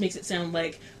 Which just makes it sound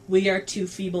like we are too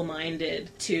feeble-minded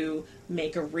to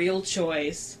make a real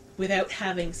choice without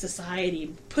having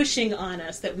society pushing on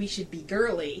us that we should be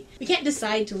girly. We can't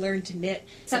decide to learn to knit.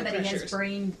 Somebody has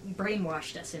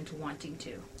brainwashed us into wanting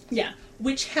to. Yeah,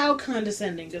 how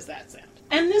condescending does that sound?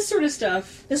 And this sort of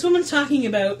stuff, this woman's talking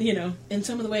about, in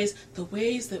some of the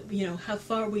ways that, how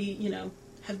far we,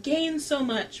 have gained so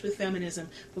much with feminism,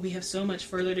 but we have so much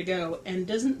further to go. And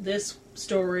doesn't this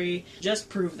story just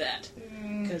prove that?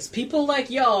 Because people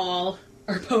like y'all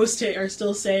are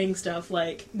still saying stuff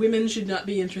like women should not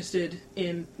be interested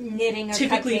in knitting or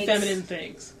typically cupcakes. Feminine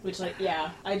things. Which,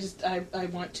 I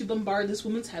want to bombard this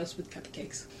woman's house with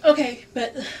cupcakes. Okay,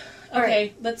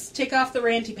 right. Let's take off the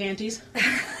Rantypanties.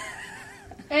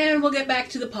 And we'll get back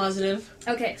to the positive.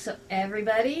 Okay, so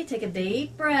everybody take a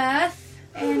deep breath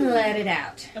and let it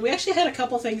out. And we actually had a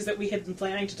couple things that we had been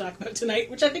planning to talk about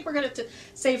tonight, which I think we're going to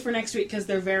save for next week because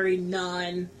they're very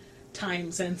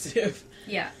non-time sensitive.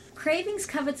 Yeah. Cravings,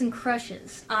 covets, and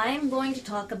crushes. I'm going to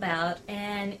talk about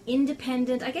an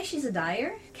independent, I guess she's a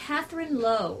dyer, Catherine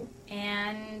Lowe.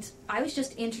 And I was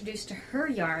just introduced to her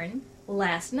yarn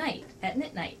last night at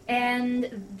Knit Night.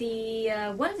 And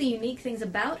the one of the unique things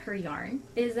about her yarn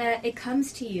is that it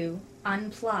comes to you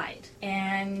unplied.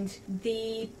 And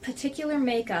the particular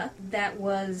makeup that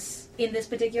was in this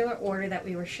particular order that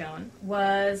we were shown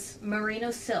was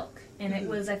merino silk. And it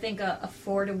was, I think, a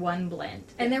 4-to-1 blend.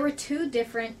 And there were two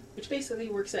different... Which basically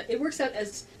works out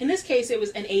as, in this case, it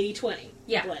was an 80-20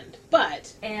 blend.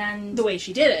 But, and the way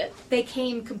she did it... They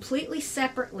came completely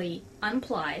separately,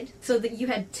 unplied, so that you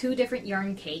had two different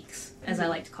yarn cakes, as I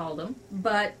like to call them.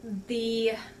 But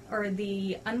the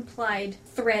unplied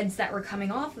threads that were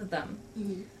coming off of them,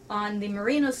 on the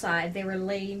merino side, they were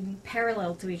laid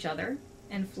parallel to each other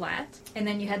and flat, and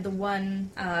then you had the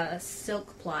one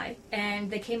silk ply,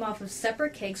 and they came off of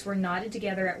separate cakes, were knotted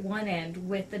together at one end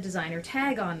with the designer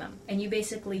tag on them. And you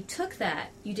basically took that,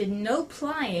 you did no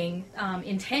plying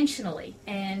intentionally,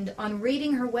 and on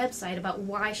reading her website about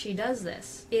why she does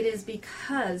this, it is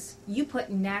because you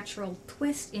put natural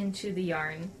twist into the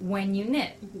yarn when you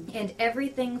knit. And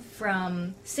everything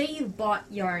from, say you've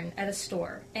bought yarn at a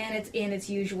store, and it's in its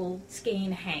usual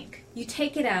skein hank. You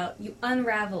take it out, you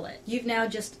unravel it. You've now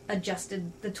just adjusted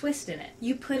the twist in it.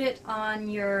 You put it on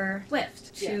your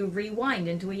lift to rewind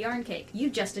into a yarn cake. You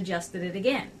just adjusted it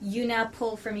again. You now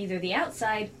pull from either the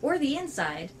outside or the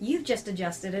inside. You've just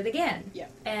adjusted it again. Yeah.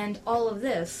 And all of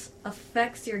this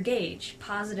affects your gauge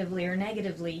positively or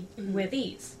negatively with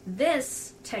ease.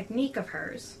 This technique of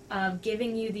hers, of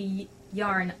giving you the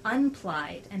yarn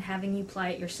unplied and having you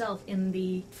ply it yourself in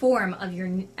the form of your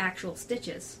actual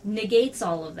stitches, negates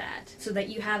all of that so that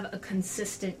you have a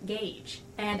consistent gauge.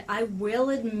 And I will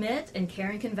admit, and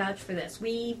Karen can vouch for this,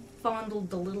 we fondled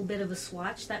the little bit of a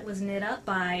swatch that was knit up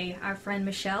by our friend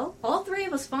Michelle. All three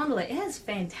of us fondled it. It has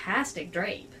fantastic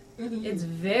drape. It's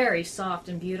very soft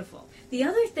and beautiful. The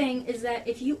other thing is that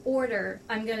if you order,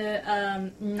 I'm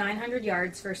gonna 900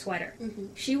 yards for a sweater. Mm-hmm.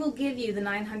 She will give you the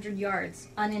 900 yards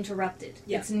uninterrupted.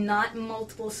 Yeah. It's not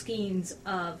multiple skeins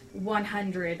of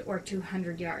 100 or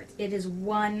 200 yards. It is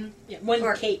one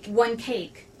cake. One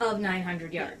cake of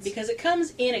 900 yards. Because it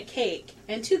comes in a cake,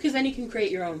 and two, because then you can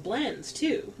create your own blends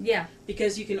too. Yeah.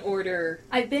 Because you can order.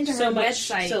 I've been to her so much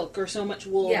website. Silk or so much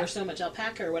wool Yeah. or so much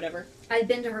alpaca or whatever. I've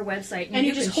been to her website, And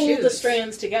you just can hold the choose.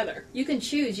 strands together. You can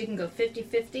choose. You can go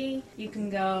 50-50. You can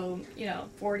go,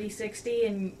 40-60,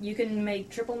 and you can make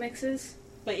triple mixes.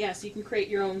 But yes, you can create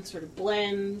your own sort of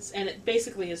blends, and it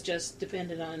basically is just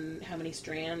dependent on how many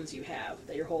strands you have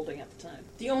that you're holding at the time.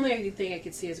 The only other thing I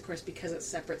could see is, of course, because it's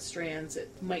separate strands,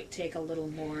 it might take a little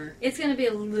more. It's going to be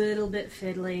a little bit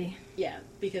fiddly. Yeah,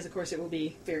 because of course it will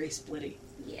be very splitty.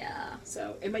 Yeah.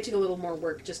 So it might take a little more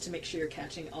work just to make sure you're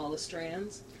catching all the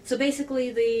strands. So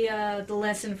basically, the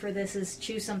lesson for this is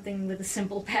choose something with a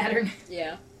simple pattern.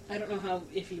 Yeah. I don't know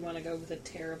if you want to go with a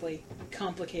terribly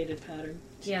complicated pattern.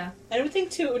 Yeah. I would think,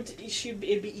 too,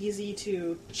 it'd be easy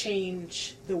to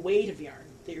change the weight of yarn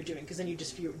that you're doing, because then you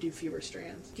just do fewer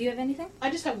strands. Do you have anything? I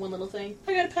just have one little thing.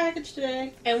 I got a package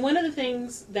today, and one of the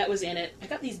things that was in it, I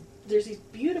got there's these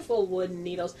beautiful wooden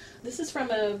needles. This is from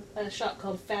a shop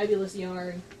called Fabulous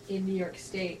Yarn in New York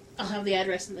State. I'll have the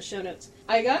address in the show notes.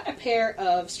 I got a pair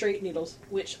of straight needles,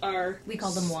 which are... We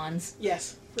call them wands.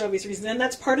 Yes, for obvious reasons. And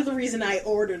that's part of the reason I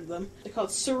ordered them. They're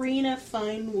called Serena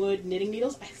Fine Wood Knitting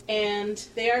Needles. And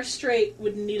they are straight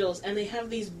wooden needles, and they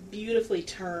have these beautifully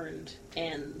turned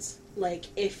ends. Like,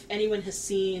 if anyone has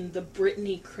seen the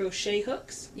Brittany crochet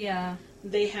hooks... Yeah.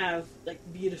 They have,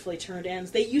 beautifully turned ends.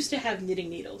 They used to have knitting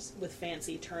needles with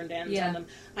fancy turned ends on them.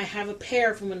 I have a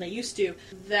pair from when they used to.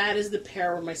 That is the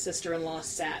pair where my sister-in-law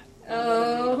sat on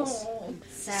the needles.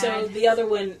 Sad. So the other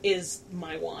one is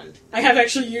my wand. I have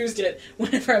actually used it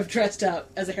whenever I've dressed up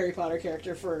as a Harry Potter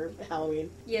character for Halloween.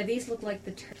 Yeah, these look like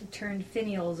the turned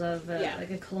finials of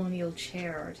like a colonial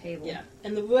chair or table. Yeah,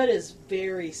 and the wood is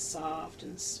very soft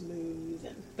and smooth.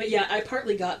 But yeah, I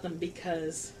partly got them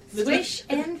because... Swish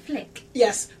and flick.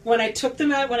 Yes, when I took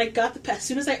them out, as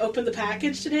soon as I opened the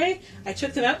package today, I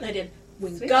took them out and I did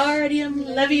Wingardium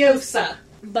Leviosa.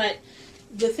 But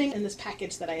the thing in this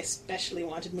package that I especially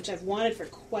wanted, which I've wanted for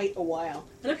quite a while,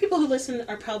 I know people who listen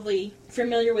are probably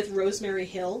familiar with Rosemary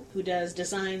Hill, who does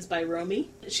Designs by Romy.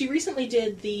 She recently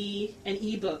did an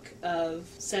ebook of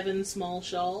 7 small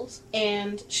shawls,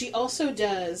 and she also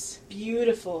does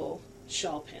beautiful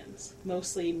shawl pins,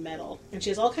 mostly metal. And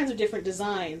she has all kinds of different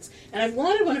designs. And I've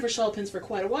wanted one of her shawl pins for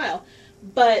quite a while.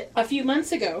 But a few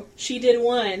months ago, she did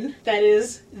one that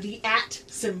is the @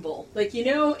 symbol.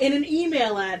 In an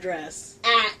email address,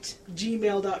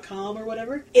 @gmail.com or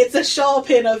whatever. It's a shawl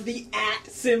pin of the @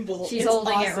 symbol. She's it's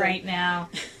holding awesome. it right now.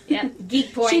 Yeah,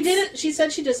 geek points. She did it. She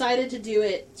said she decided to do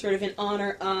it sort of in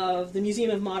honor of the Museum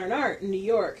of Modern Art in New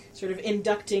York, sort of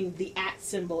inducting the @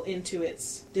 symbol into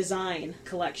its design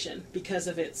collection because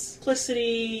of its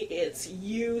simplicity, its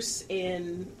use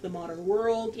in the modern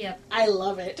world. Yep. I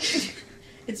love it.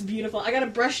 It's beautiful. I got a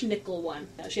brush nickel one.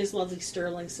 She has lovely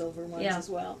sterling silver ones as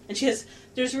well. And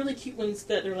there's really cute ones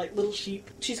that are like little sheep.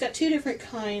 She's got 2 different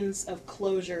kinds of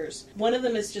closures. One of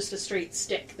them is just a straight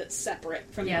stick that's separate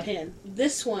from the pin.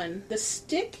 This one, the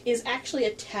stick is actually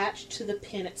attached to the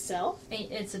pin itself.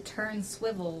 It's a turn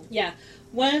swivel. Yeah.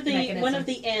 One of mechanism.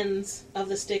 the ends of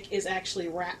the stick is actually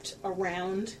wrapped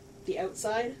around the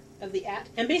outside of the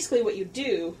 @ and basically what you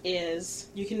do is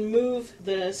you can move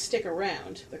the stick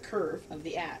around the curve of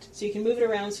the @ so you can move it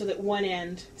around so that one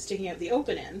end is sticking out the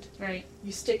open end. Right.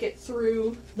 You stick it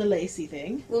through the lacy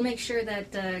thing. We'll make sure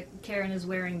that Karen is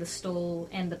wearing the stole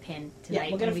and the pin tonight. Yeah,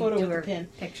 we'll get a photo of the pin.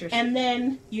 Pictures. And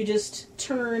then you just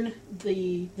turn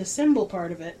the symbol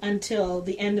part of it until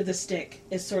the end of the stick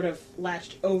is sort of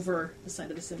latched over the side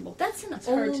of the symbol. That's an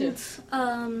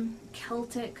old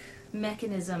Celtic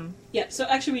mechanism. Yeah, so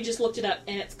actually we just looked it up,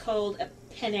 and it's called a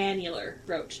penannular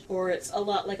brooch, or it's a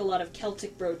lot like a lot of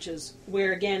Celtic brooches,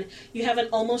 where again, you have an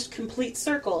almost complete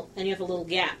circle, and you have a little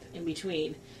gap in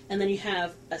between, and then you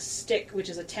have a stick which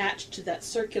is attached to that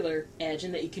circular edge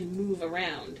and that you can move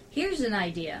around. Here's an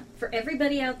idea for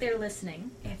everybody out there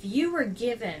listening. If you were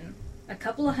given a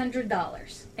couple of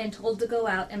 $100 and told to go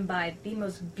out and buy the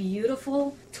most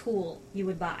beautiful tool you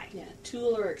would buy. Yeah,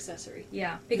 tool or accessory.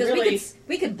 Yeah, because really,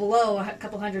 we could blow a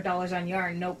couple $100 on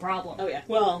yarn, no problem. Oh yeah.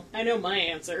 Well, I know my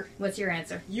answer. What's your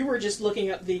answer? You were just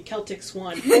looking up the Celtic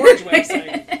Swan Forge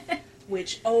website.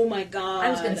 Which, oh my god,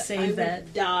 I was going to save that. I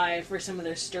would die for some of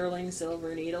their sterling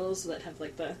silver needles that have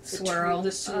like the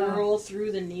swirl swirl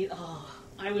through the needle. Oh,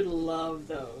 I would love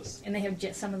those. And they have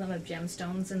some of them have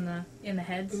gemstones in the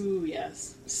heads. Ooh,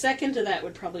 yes. Second to that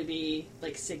would probably be,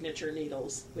 like, signature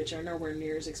needles, which are nowhere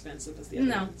near as expensive as the other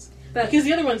ones. But because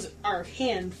the other ones are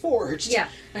hand-forged. Yeah.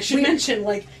 I should mention,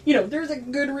 like, there's a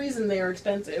good reason they are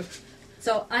expensive.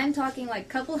 So I'm talking like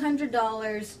couple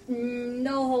 $100,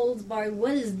 no holds barred.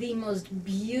 What is the most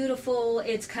beautiful?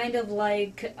 It's kind of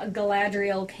like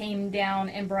Galadriel came down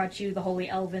and brought you the Holy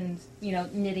Elven,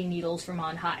 knitting needles from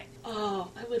on high.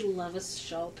 Oh, I would love a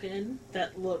shawl pin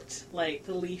that looked like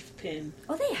the leaf pin.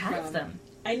 Oh, they have them.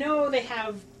 I know they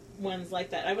have ones like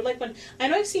that. I would like one. I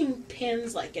know I've seen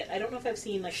pins like it. I don't know if I've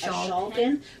seen like a shawl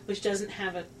pin which doesn't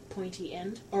have a pointy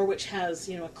end, or which has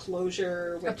a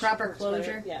closure, which a proper works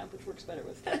closure. Better. Yeah, which works better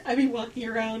with. I'd be walking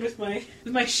around with my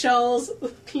shawls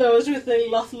closed with a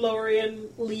Lothlorien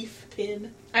leaf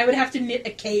pin. I would have to knit a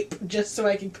cape just so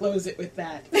I can close it with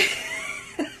that.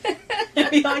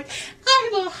 I'd be like,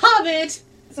 I'm a hobbit.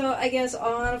 So I guess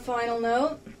on a final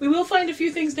note, we will find a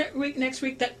few things next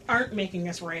week that aren't making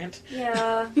us rant.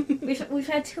 Yeah, we've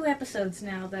had 2 episodes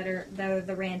now that are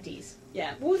the ranties.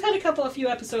 Yeah, well, we've had a few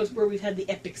episodes where we've had the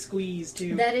epic squeeze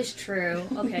too. That is true.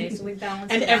 Okay, so we've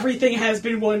balanced. And everything has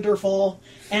been wonderful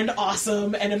and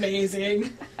awesome and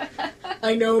amazing.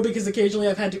 I know, because occasionally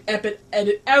I've had to edit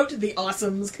out the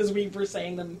awesomes because we were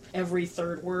saying them every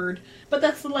third word. But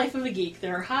that's the life of a geek.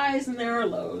 There are highs and there are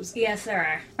lows. Yes,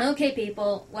 there are. Okay,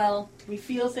 people. Well, we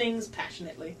feel things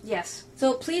passionately. Yes.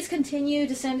 So please continue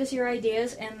to send us your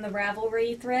ideas in the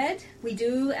Ravelry thread. We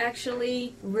do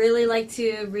actually really like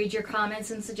to read your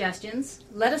comments and suggestions.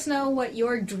 Let us know what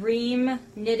your dream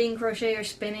knitting, crochet, or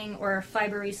spinning, or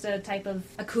fiberista type of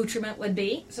accoutrement would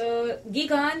be. So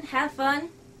geek on, have fun,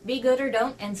 be good or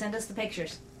don't, and send us the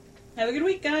pictures. Have a good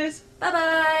week, guys.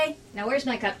 Bye-bye. Now where's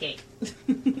my cupcake?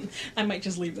 I might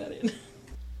just leave that in.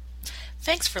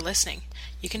 Thanks for listening.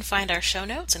 You can find our show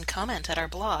notes and comment at our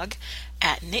blog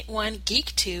at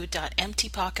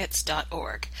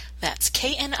knit1geek2.emptypockets.org. That's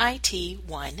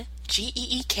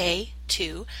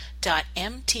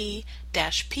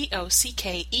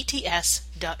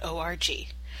knit1geek2.mt-pockets.org.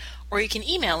 Or you can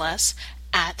email us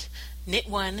at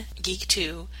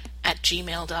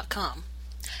knit1geek2@gmail.com.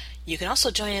 You can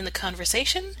also join in the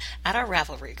conversation at our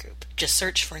Ravelry group. Just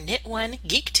search for Knit1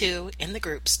 Geek 2 in the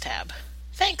Groups tab.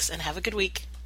 Thanks, and have a good week.